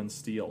Tallow and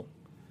Steel.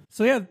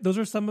 So yeah, those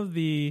are some of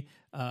the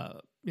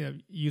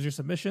user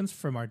submissions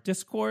from our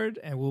Discord,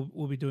 and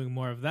we'll be doing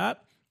more of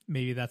that.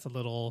 Maybe that's a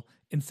little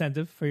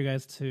incentive for you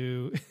guys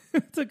to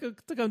to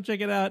come check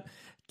it out,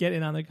 get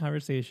in on the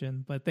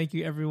conversation. But thank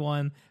you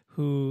everyone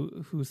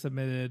who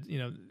submitted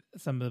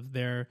some of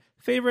their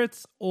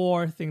favorites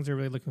or things they're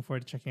really looking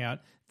forward to checking out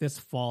this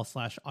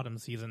fall/autumn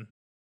season.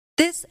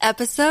 This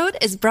episode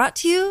is brought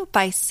to you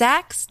by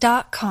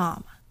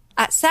Sax.com.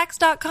 At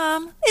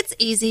Sax.com, it's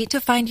easy to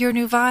find your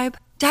new vibe.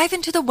 Dive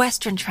into the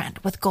Western trend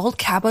with gold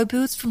cowboy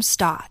boots from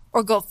Stott,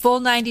 or go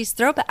full 90s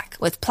throwback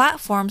with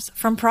platforms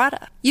from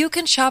Prada. You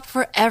can shop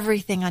for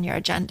everything on your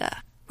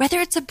agenda, whether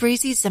it's a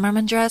breezy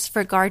Zimmermann dress for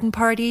a garden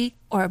party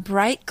or a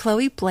bright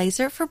Chloe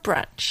blazer for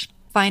brunch.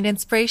 Find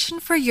inspiration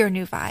for your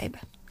new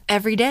vibe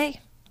every day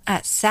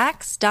at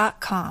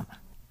Sax.com.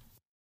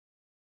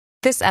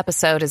 This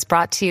episode is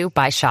brought to you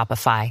by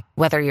Shopify.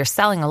 Whether you're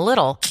selling a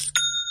little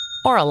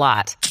or a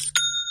lot,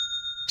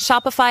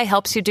 Shopify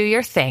helps you do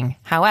your thing,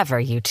 however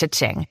you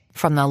cha-ching.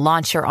 From the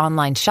launch your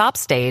online shop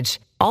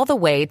stage, all the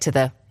way to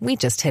the we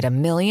just hit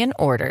 1 million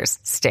orders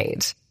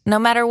stage. No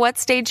matter what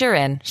stage you're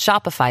in,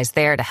 Shopify's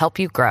there to help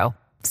you grow.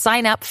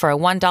 Sign up for a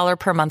 $1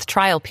 per month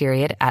trial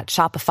period at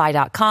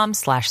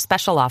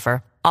shopify.com/special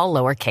offer, all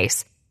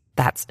lowercase.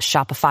 That's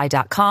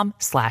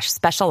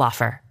shopify.com/special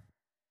offer.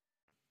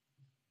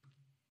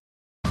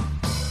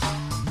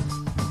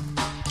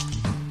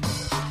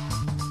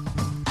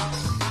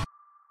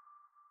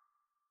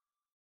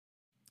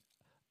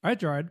 All right,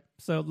 Gerard.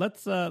 So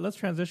let's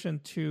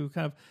transition to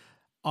kind of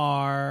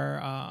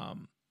our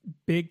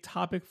big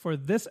topic for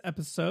this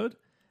episode.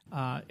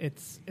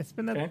 It's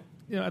been at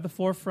the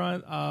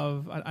forefront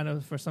of, I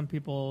know for some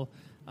people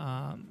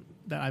that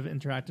I've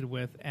interacted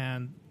with,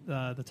 and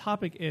the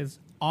topic is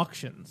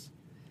auctions.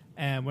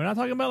 And we're not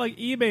talking about like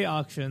eBay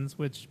auctions,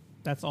 which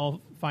that's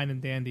all fine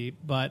and dandy,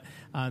 but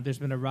there's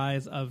been a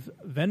rise of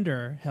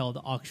vendor-held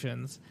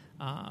auctions.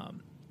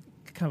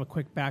 Kind of a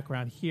quick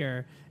background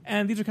here,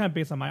 and these are kind of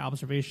based on my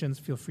observations.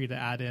 Feel free to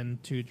add in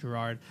to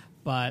Gerard,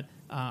 but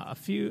I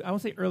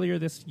would say earlier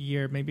this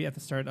year, maybe at the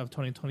start of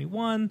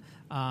 2021,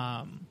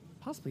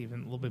 possibly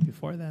even a little bit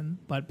before then,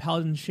 but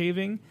Paladin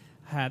Shaving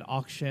had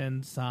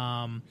auctioned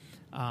some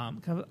I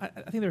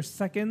think they're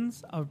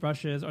seconds of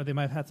brushes, or they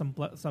might have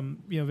had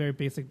some very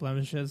basic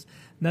blemishes,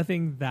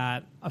 nothing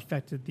that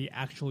affected the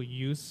actual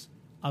use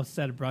of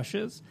said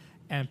brushes,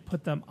 and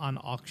put them on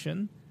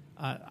auction.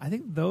 I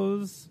think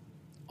those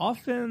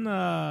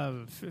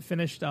often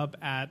finished up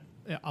at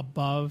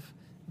above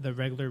the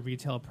regular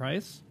retail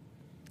price.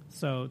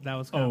 So that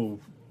was kind of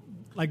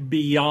like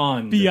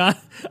beyond.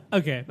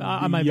 Okay,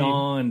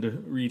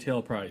 beyond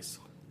retail price.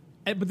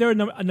 But there are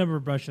a number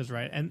of brushes,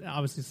 right? And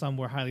obviously some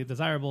were highly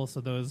desirable, so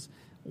those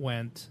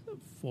went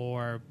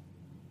for,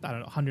 I don't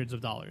know, hundreds of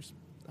dollars.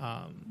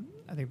 I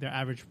think their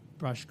average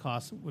brush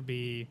cost would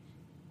be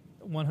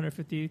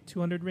 $150,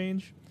 $200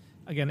 range.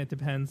 Again, it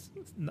depends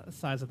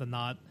size of the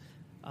knot.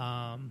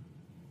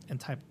 And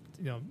type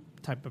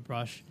of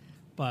brush.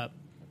 But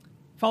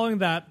following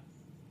that,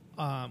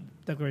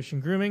 Declaration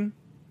Grooming,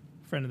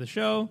 friend of the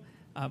show,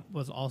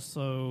 was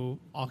also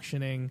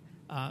auctioning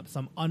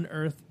some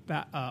unearthed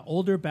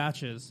older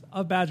batches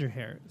of badger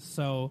hair.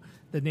 So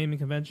the naming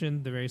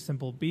convention, the very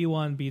simple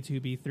B1,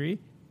 B2, B3,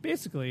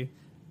 basically,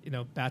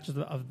 batches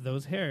of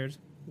those hairs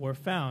were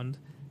found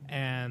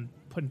and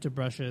put into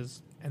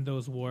brushes, and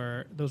those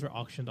were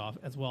auctioned off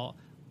as well.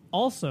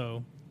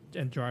 Also,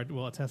 and Gerard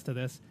will attest to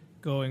this,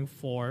 going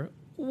for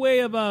way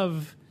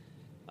above.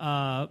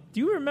 Do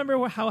you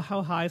remember how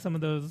high some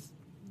of those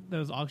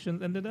those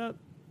auctions ended up?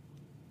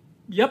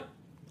 Yep,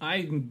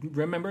 I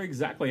remember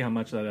exactly how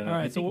much that ended up. All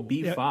right, I think so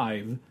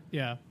B5.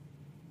 Yeah.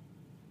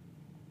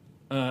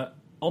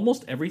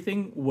 Almost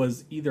everything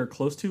was either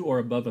close to or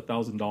above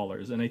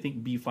 $1,000, and I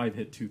think B5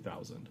 hit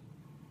 2,000.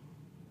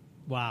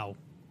 Wow.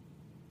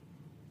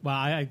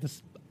 Wow.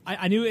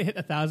 I knew it hit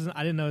 1,000.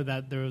 I didn't know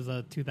that there was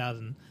a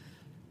 2,000.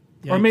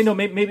 Or maybe I'm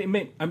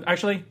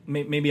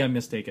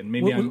mistaken.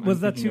 Maybe was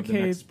I'm that thinking 2K of the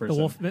next person.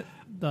 the Wolf?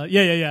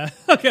 Yeah.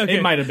 Okay.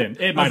 It might have been.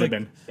 It might have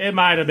been. It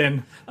might have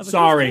been. I was like,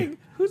 Sorry.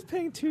 who's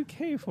paying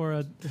 2K for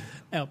a?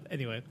 Oh,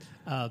 anyway,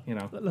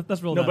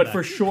 let's roll. No, that but back.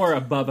 for sure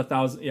above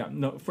 $1,000. Yeah,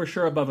 no, for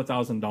sure above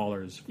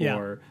 $1,000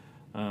 for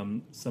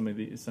some of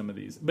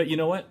these. But you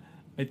know what?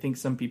 I think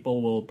some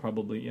people will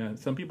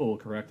some people will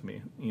correct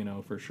me.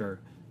 For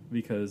sure,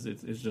 because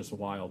it's just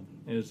wild.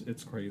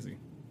 It's crazy.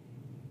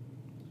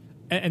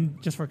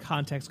 And just for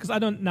context, because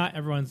not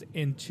everyone's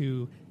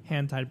into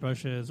hand-tied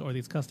brushes or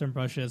these custom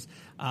brushes.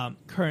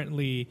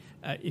 Currently,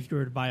 if you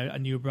were to buy a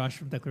new brush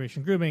from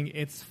Declaration Grooming,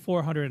 it's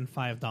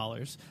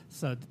 $405.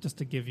 So just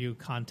to give you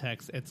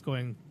context, it's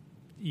going,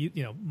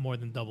 more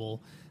than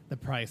double the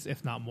price,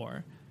 if not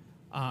more.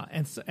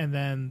 And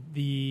then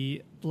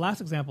the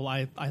last example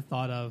I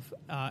thought of,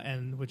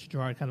 and which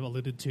Gerard kind of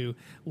alluded to,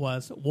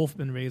 was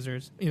Wolfman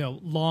razors.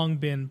 Long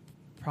been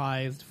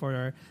prized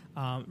for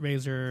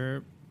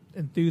razor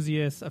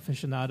enthusiasts,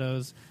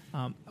 aficionados.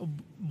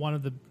 One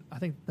of the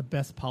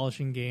best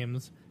polishing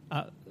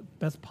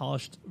best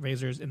polished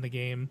razors in the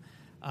game,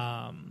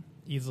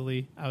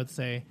 easily, I would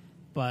say.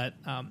 But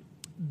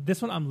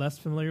this one I'm less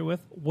familiar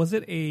with. Was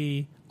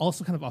it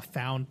also kind of a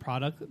found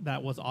product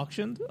that was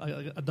auctioned,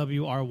 like a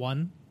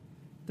WR1?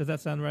 Does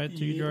that sound right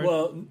to you, George?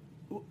 Well,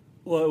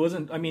 it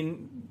wasn't. I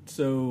mean,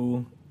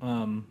 so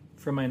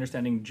from my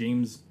understanding,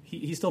 James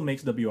he still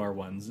makes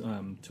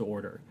WR1s to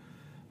order.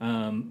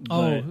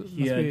 But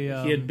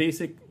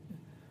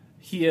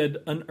he had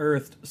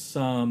unearthed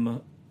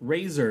some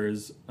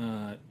razors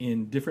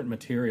in different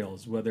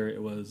materials, whether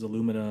it was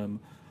aluminum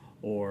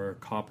or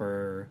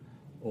copper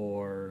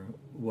or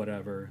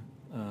whatever.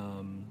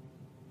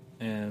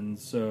 And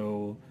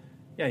so,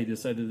 he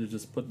decided to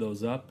just put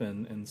those up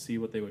and see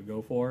what they would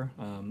go for.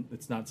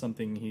 It's not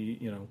something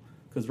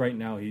because right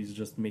now he's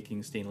just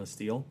making stainless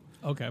steel.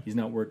 Okay. He's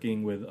not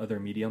working with other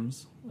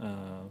mediums,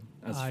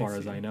 as far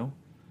as I know.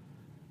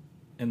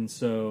 And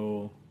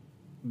so,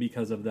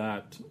 because of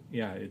that,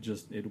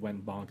 it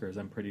went bonkers.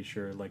 I'm pretty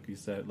sure, like you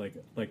said,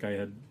 like I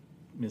had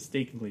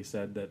mistakenly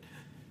said, that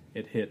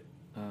it hit,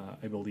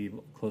 I believe,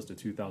 close to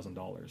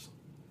 $2,000.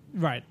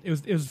 Right. It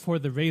was for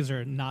the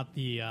razor, not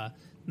the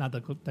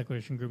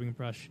Declaration Grooming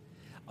brush.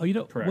 Oh,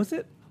 Correct. Was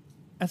it,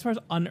 as far as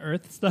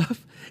unearthed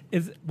stuff,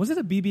 was it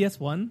a BBS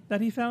one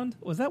that he found?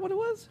 Was that what it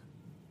was?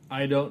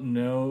 I don't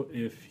know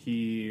if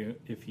he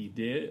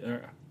did,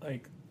 or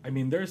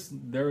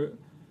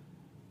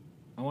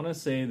I want to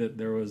say that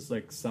there was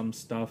some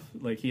stuff,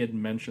 he had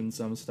mentioned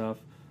some stuff,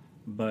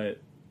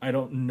 but I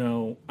don't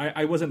know.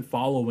 I wasn't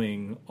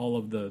following all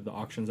of the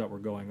auctions that were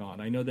going on.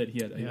 I know that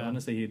he had. I want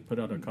to say he had put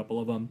out a couple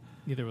of them.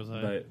 Neither was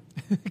I.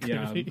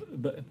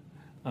 But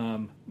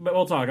but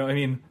we'll talk. I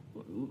mean,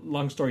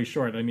 long story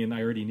short, I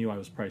already knew I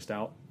was priced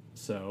out.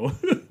 So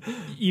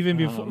even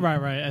before,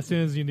 right. As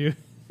soon as you knew,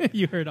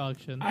 you heard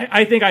auction.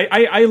 I think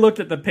I looked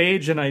at the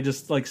page and I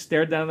just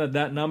stared down at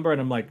that number and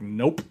I'm like,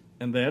 nope.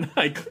 And then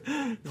I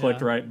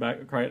clicked right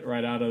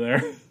out of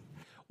there.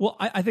 Well,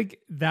 I think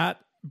that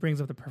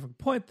brings up the perfect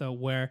point, though,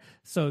 where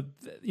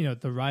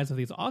the rise of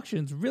these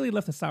auctions really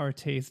left a sour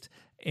taste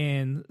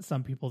in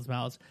some people's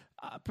mouths.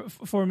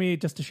 For me,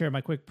 just to share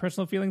my quick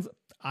personal feelings,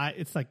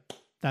 it's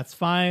that's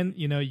fine,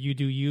 you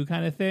do you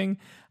kind of thing.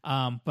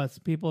 But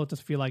people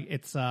just feel like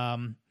it's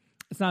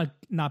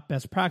not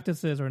best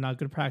practices or not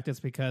good practice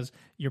because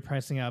you're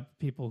pricing up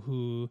people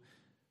who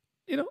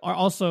are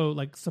also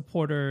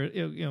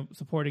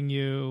supporting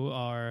you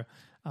or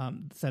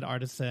said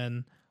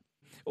artisan.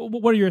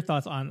 What are your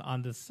thoughts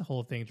on this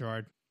whole thing,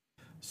 Gerard?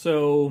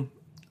 So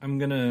I'm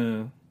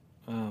gonna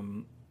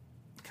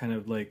kind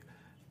of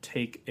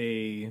take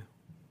a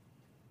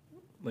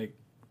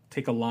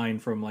line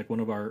from one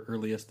of our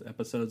earliest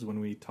episodes when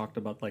we talked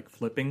about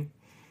flipping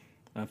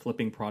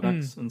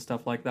products and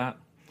stuff like that.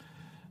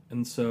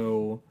 And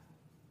so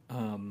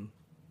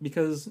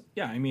because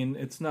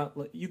it's not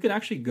you can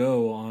actually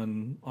go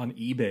on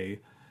eBay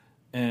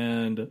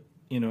and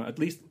at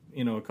least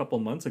a couple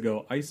months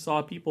ago I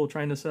saw people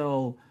trying to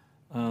sell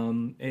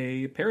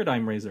a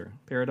Paradigm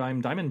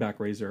Diamondback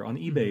razor on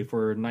eBay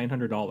for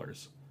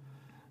 $900,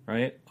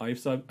 right?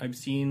 I've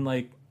seen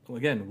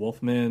again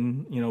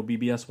Wolfman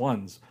BBS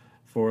ones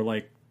for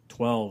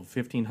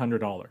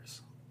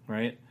 $1,200-$1,500,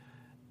 right?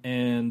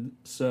 And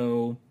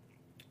so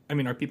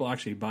are people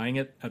actually buying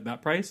it at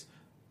that price?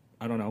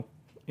 I don't know.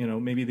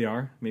 Maybe they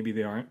are, maybe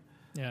they aren't.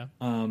 Yeah.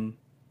 And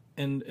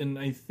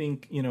I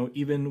think,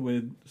 even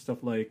with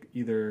stuff like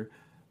either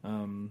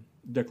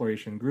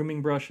Declaration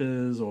Grooming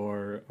brushes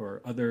or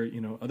other,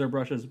 other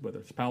brushes, whether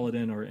it's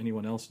Paladin or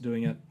anyone else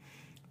doing it.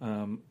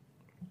 I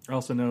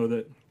also know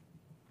that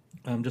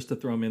just to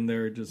throw them in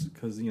there, just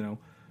because,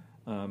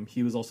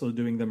 He was also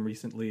doing them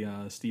recently.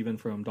 Steven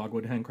from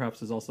Dogwood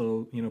Handcrafts has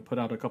also, put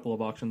out a couple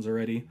of auctions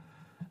already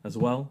as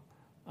well.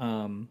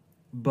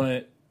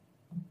 But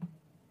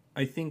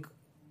I think,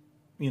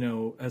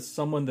 as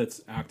someone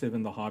that's active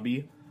in the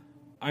hobby,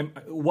 I'm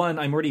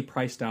already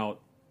priced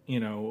out,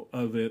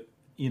 of it,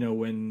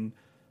 when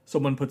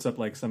someone puts up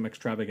like some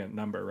extravagant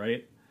number,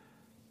 right?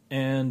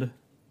 And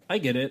I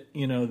get it,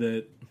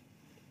 that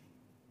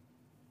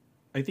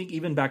I think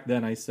even back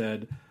then I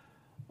said,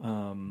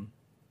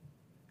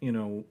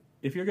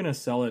 if you're going to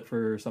sell it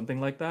for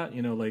something like that,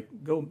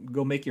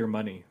 go make your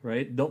money,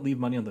 right? Don't leave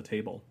money on the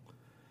table.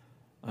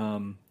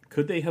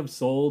 Could they have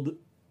sold,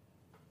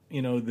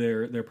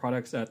 their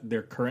products at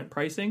their current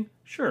pricing?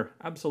 Sure,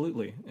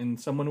 absolutely. And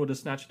someone would have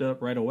snatched it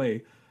up right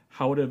away.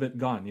 How would have it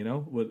gone?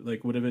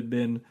 Would have it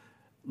been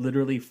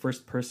literally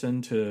first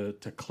person to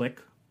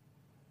click,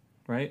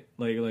 right?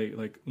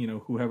 Like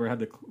whoever had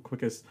the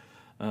quickest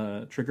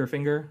trigger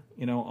finger,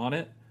 on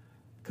it,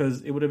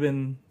 because it would have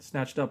been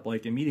snatched up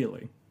like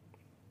immediately.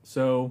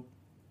 So,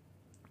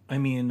 I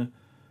mean,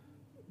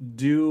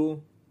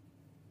 do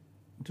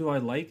I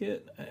like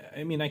it?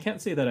 I mean, I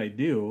can't say that I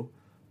do,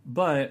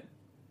 but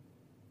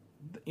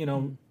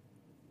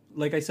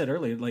like I said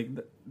earlier, like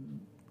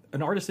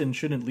an artisan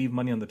shouldn't leave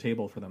money on the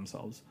table for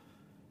themselves.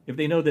 If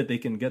they know that they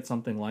can get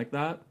something like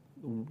that,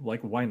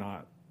 like why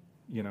not?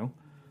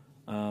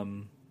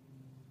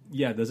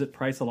 Yeah, does it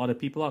price a lot of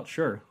people out?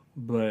 Sure,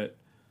 but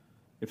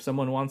if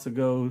someone wants to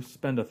go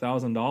spend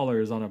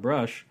 $1,000 on a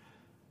brush,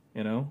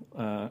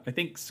 I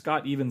think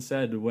Scott even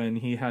said when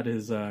he had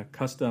his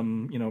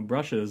custom,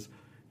 brushes,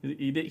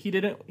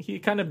 he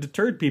kind of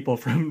deterred people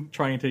from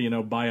trying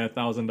to, buy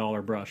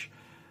 $1,000 brush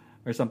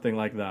or something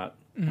like that.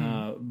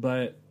 Mm-hmm.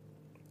 But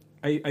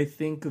I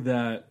think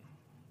that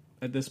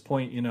at this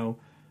point,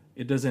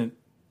 it doesn't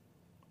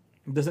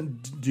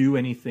do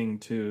anything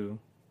to,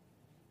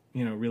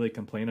 really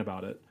complain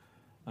about it.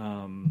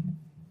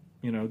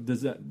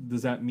 Does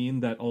that mean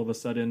that all of a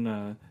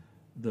sudden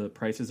the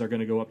prices are going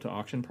to go up to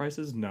auction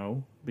prices?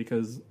 No,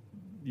 because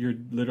you're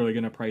literally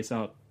going to price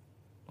out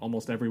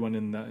almost everyone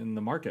in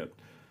the market.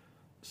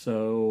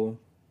 So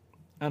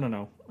I don't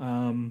know.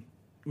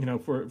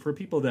 For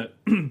people that,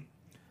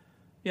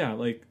 yeah,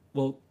 like,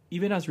 well,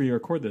 even as we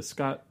record this,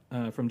 Scott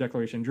from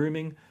Declaration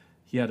Dreaming,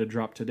 he had a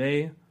drop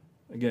today.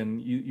 Again,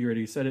 you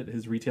already said it.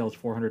 His retail is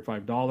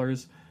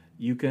 $405.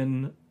 You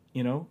can,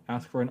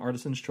 ask for an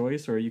artisan's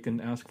choice, or you can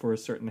ask for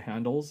certain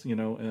handles,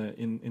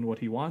 in what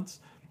he wants.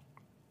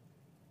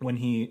 When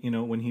he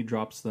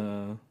drops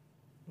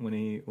when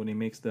he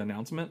makes the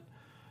announcement,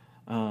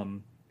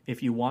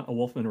 if you want a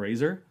Wolfman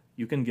razor,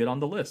 you can get on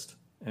the list,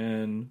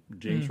 and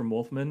James from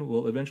Wolfman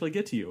will eventually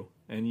get to you,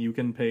 and you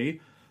can pay,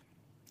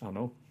 I don't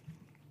know,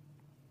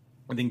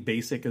 I think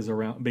basic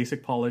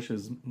polish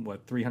is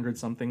what, $300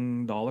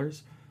 something.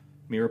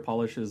 Mirror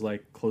polish is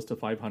like close to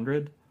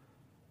 $500,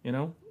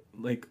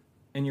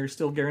 and you're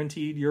still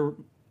guaranteed your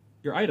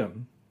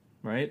item,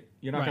 right?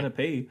 You're not going to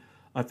pay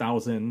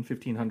 $1,000,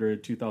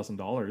 $1,500,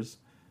 $2,000.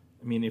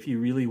 I mean, if you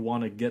really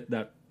want to get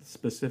that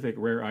specific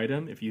rare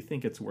item, if you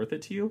think it's worth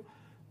it to you,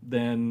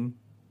 then,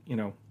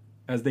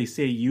 as they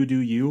say, you do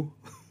you.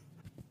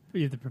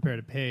 You have to prepare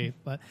to pay.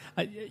 But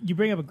you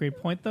bring up a great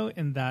point, though,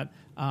 in that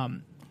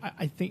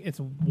I think it's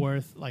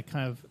worth like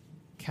kind of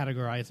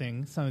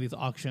categorizing some of these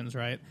auctions,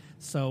 right?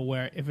 So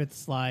where if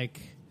it's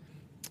like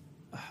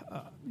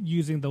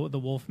using the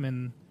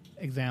Wolfman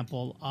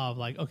example of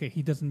like, okay,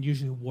 he doesn't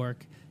usually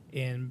work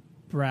in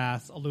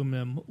brass,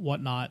 aluminum,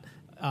 whatnot,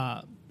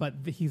 but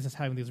he's just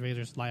having these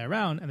razors lie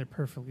around and they're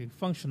perfectly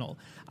functional.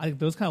 I think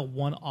those kind of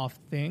one-off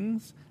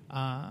things,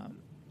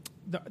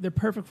 they're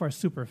perfect for a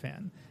super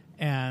fan.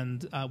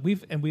 And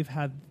we've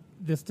had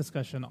this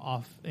discussion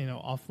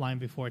offline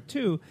before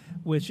too,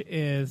 which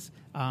is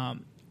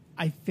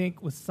I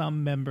think with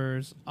some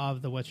members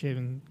of the wet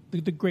shaving,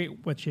 the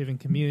great wet shaving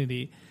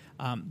community,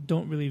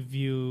 don't really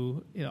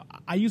view,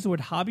 I use the word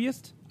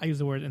hobbyist, I use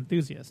the word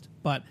enthusiast,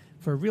 but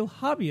for a real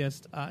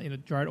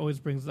hobbyist, Gerard always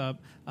brings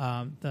up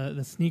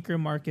the sneaker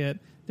market.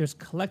 There's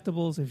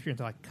collectibles if you're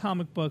into like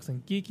comic books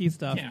and geeky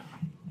stuff. Yeah.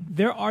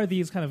 There are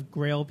these kind of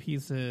grail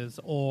pieces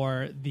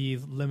or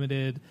these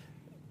limited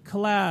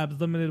collabs,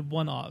 limited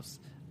one-offs.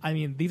 I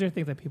mean, these are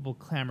things that people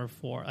clamor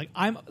for. Like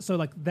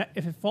that.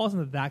 If it falls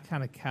into that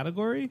kind of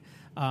category,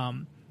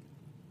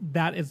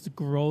 that is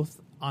growth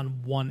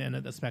on one end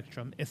of the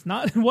spectrum. It's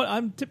not what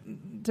I'm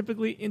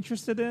typically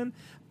interested in,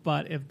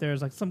 but if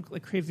there's like some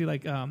like crazy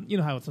like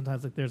how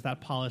sometimes like there's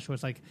that polish where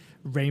it's like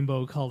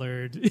rainbow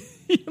colored,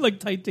 like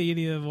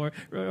titanium or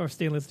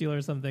stainless steel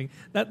or something.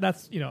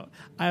 That's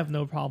I have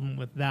no problem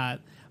with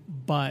that.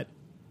 But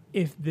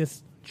if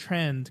this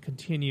trend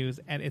continues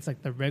and it's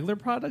like the regular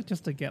product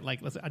just to get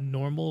like let's say a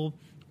normal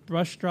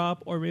brush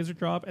drop or razor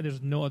drop and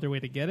there's no other way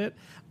to get it,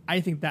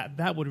 I think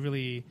that would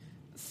really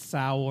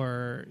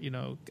sour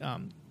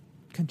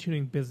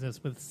continuing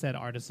business with said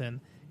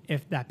artisan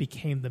if that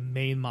became the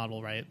main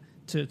model, right,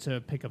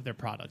 to pick up their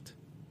product.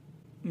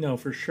 No,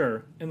 for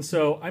sure. And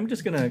so I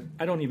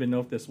don't even know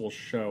if this will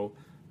show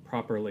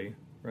properly,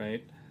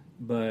 right?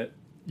 But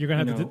You're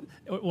gonna have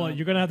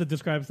you're gonna have to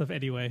describe stuff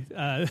anyway.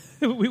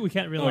 We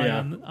can't rely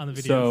on the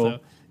video.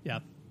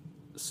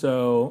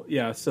 So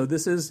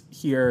this is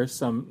here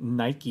some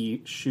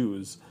Nike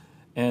shoes,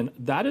 and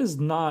that is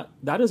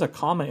a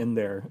comma in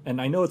there, and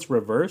I know it's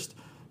reversed,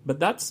 but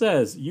that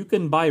says you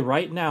can buy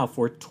right now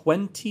for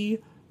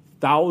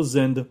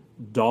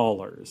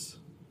 $20,000.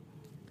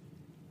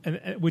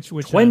 And which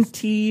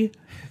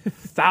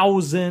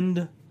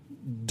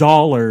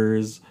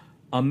 $20,000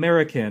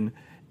 American,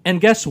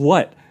 and guess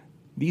what?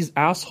 These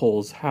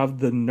assholes have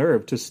the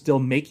nerve to still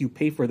make you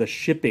pay for the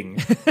shipping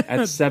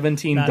at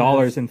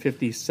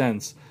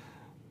 $17.50.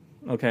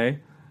 Okay,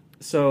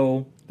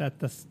 so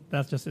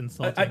that's just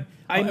insulting.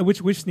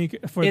 Which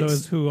sneaker, for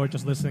those who are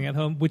just listening at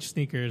home, which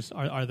sneakers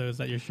are those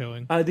that you're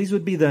showing? These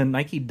would be the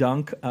Nike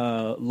Dunk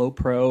Low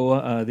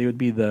Pro. They would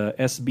be the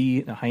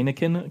SB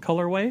Heineken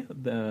colorway,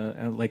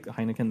 like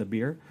Heineken the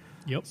beer.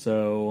 Yep.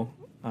 So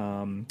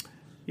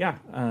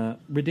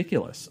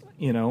ridiculous,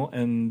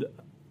 and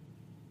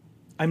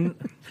I'm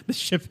the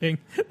shipping.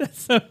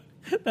 That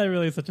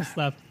really is such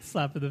a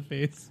slap in the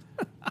face.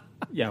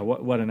 Yeah,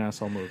 what an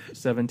asshole move!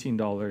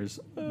 $17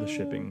 the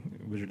shipping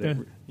was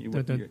ridiculous.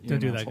 Don't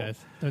do that,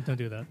 guys. Don't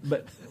do that.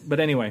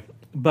 But anyway,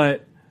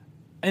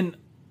 and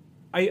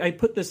I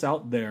put this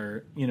out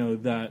there,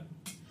 that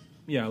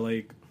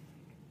like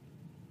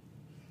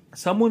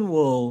someone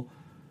will,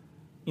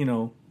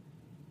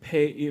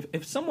 pay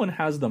if someone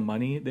has the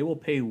money, they will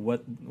pay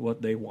what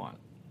they want,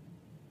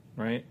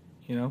 right?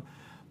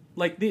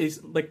 Like these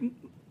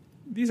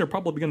are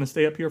probably going to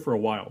stay up here for a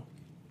while.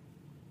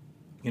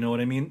 You know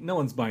what I mean? No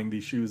one's buying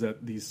these shoes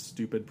at these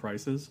stupid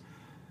prices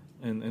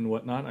and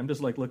whatnot. I'm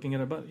just like looking at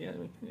about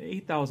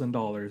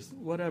 $8,000,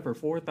 whatever,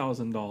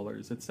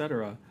 $4,000,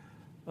 etc.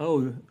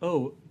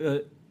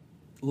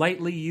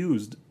 Lightly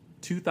used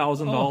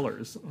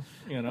 $2,000,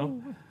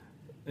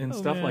 and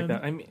stuff like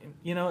that. I mean,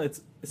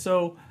 it's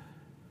so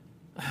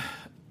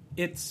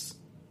it's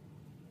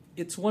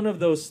one of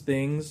those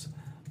things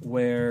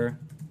where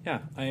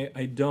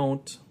I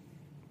don't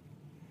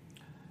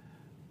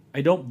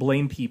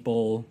blame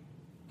people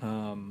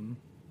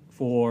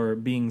for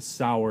being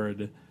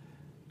soured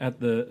at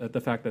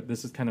the fact that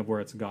this is kind of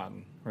where it's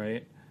gotten,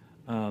 right?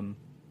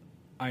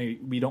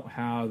 We don't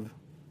have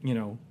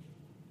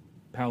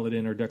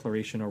Paladin or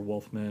Declaration or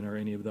Wolfman or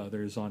any of the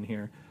others on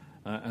here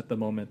at the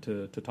moment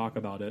to talk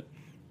about it,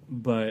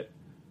 but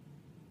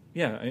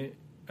I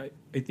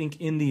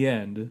think in the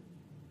end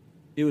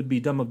it would be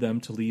dumb of them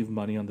to leave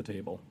money on the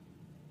table.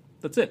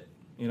 That's it.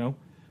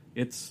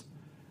 It's,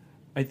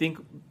 I think,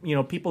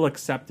 people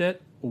accept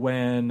it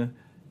when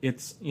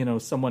it's,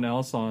 someone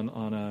else on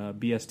a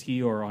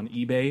BST or on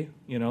eBay,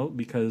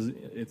 because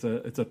it's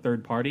a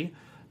third party.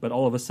 But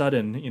all of a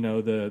sudden,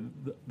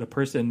 the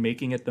person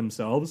making it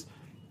themselves,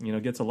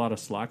 gets a lot of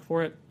slack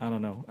for it. I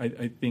don't know.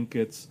 I think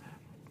it's,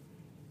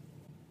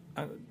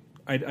 I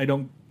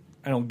don't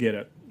get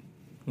it,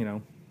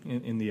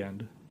 in the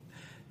end.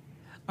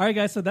 All right,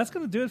 guys. So that's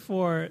going to do it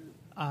for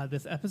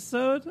this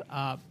episode.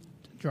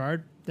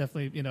 Gerard,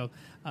 definitely,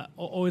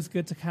 always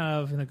good to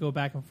kind of go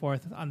back and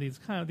forth on these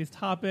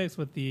topics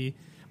with the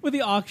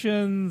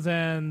auctions,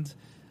 and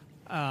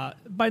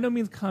by no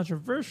means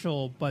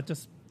controversial, but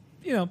just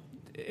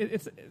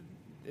it's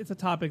a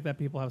topic that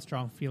people have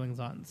strong feelings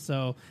on.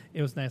 So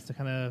it was nice to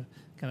kind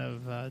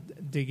of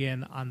dig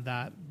in on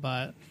that.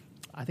 But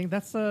I think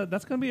that's going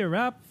to be a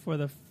wrap for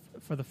the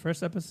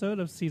first episode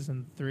of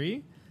season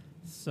 3.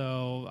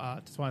 So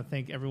just want to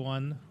thank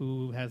everyone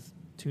who has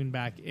tuned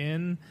back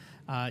in.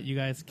 You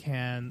guys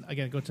can,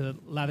 again, go to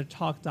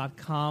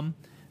lathertalk.com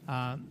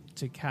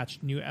to catch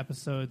new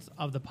episodes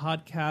of the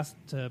podcast,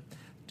 to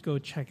go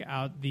check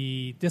out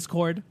the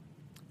Discord,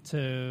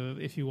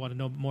 if you want to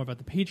know more about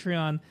the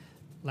Patreon.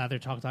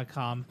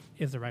 Lathertalk.com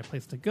is the right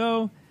place to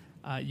go.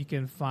 You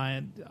can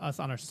find us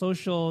on our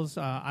socials.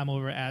 I'm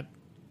over at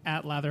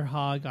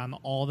Latherhog on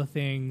all the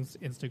things,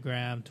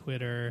 Instagram,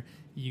 Twitter,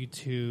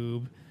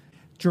 YouTube.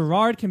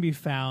 Gerard can be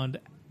found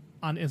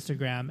on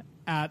Instagram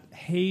at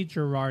Hey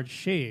Gerard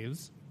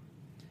Shaves.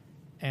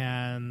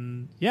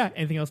 And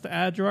anything else to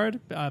add,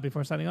 Gerard,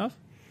 before signing off?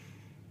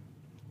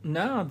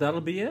 No, that'll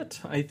be it.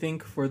 I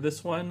think for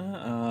this one,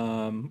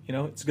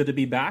 it's good to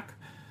be back,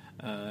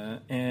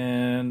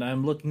 and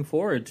I'm looking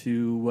forward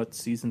to what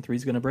season 3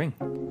 is going to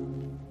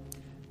bring.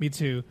 Me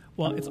too.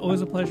 Well, it's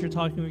always a pleasure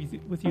talking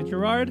with you,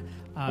 Gerard.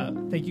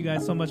 Thank you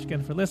guys so much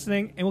again for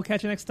listening, and we'll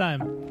catch you next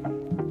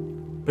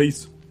time.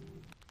 Peace.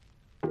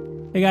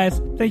 Hey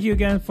guys, thank you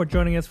again for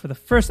joining us for the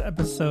first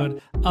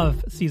episode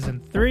of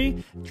season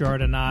 3.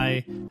 Gerard and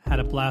I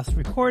had a blast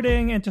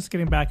recording and just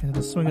getting back into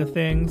the swing of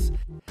things.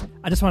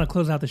 I just want to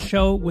close out the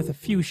show with a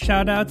few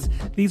shout outs.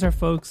 These are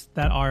folks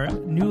that are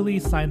newly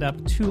signed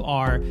up to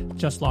our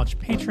just launched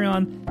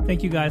Patreon.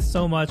 Thank you guys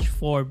so much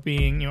for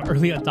being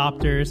early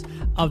adopters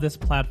of this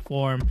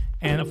platform,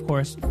 and of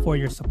course for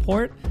your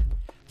support.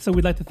 So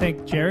we'd like to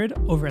thank Jared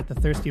over at the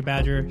Thirsty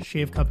Badger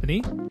Shave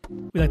Company.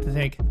 We'd like to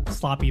thank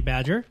Sloppy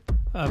Badger,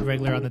 a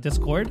regular on the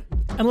Discord.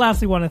 And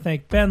lastly, want to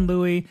thank Ben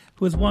Louie,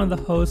 who is one of the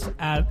hosts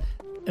at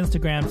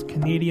Instagram's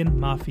Canadian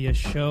Mafia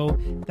Show.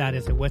 That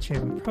is a Wedge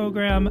Haven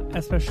program,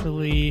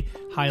 especially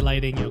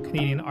highlighting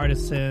Canadian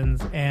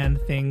artisans and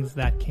things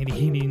that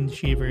Canadian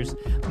shavers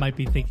might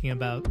be thinking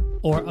about,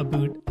 or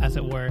about, as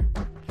it were.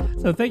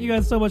 So thank you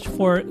guys so much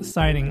for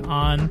signing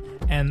on.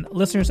 And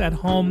listeners at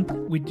home,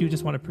 we do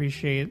just want to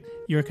appreciate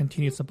your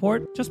continued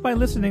support just by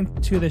listening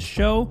to this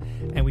show.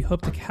 And we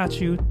hope to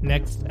catch you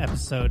next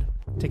episode.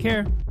 Take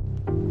care.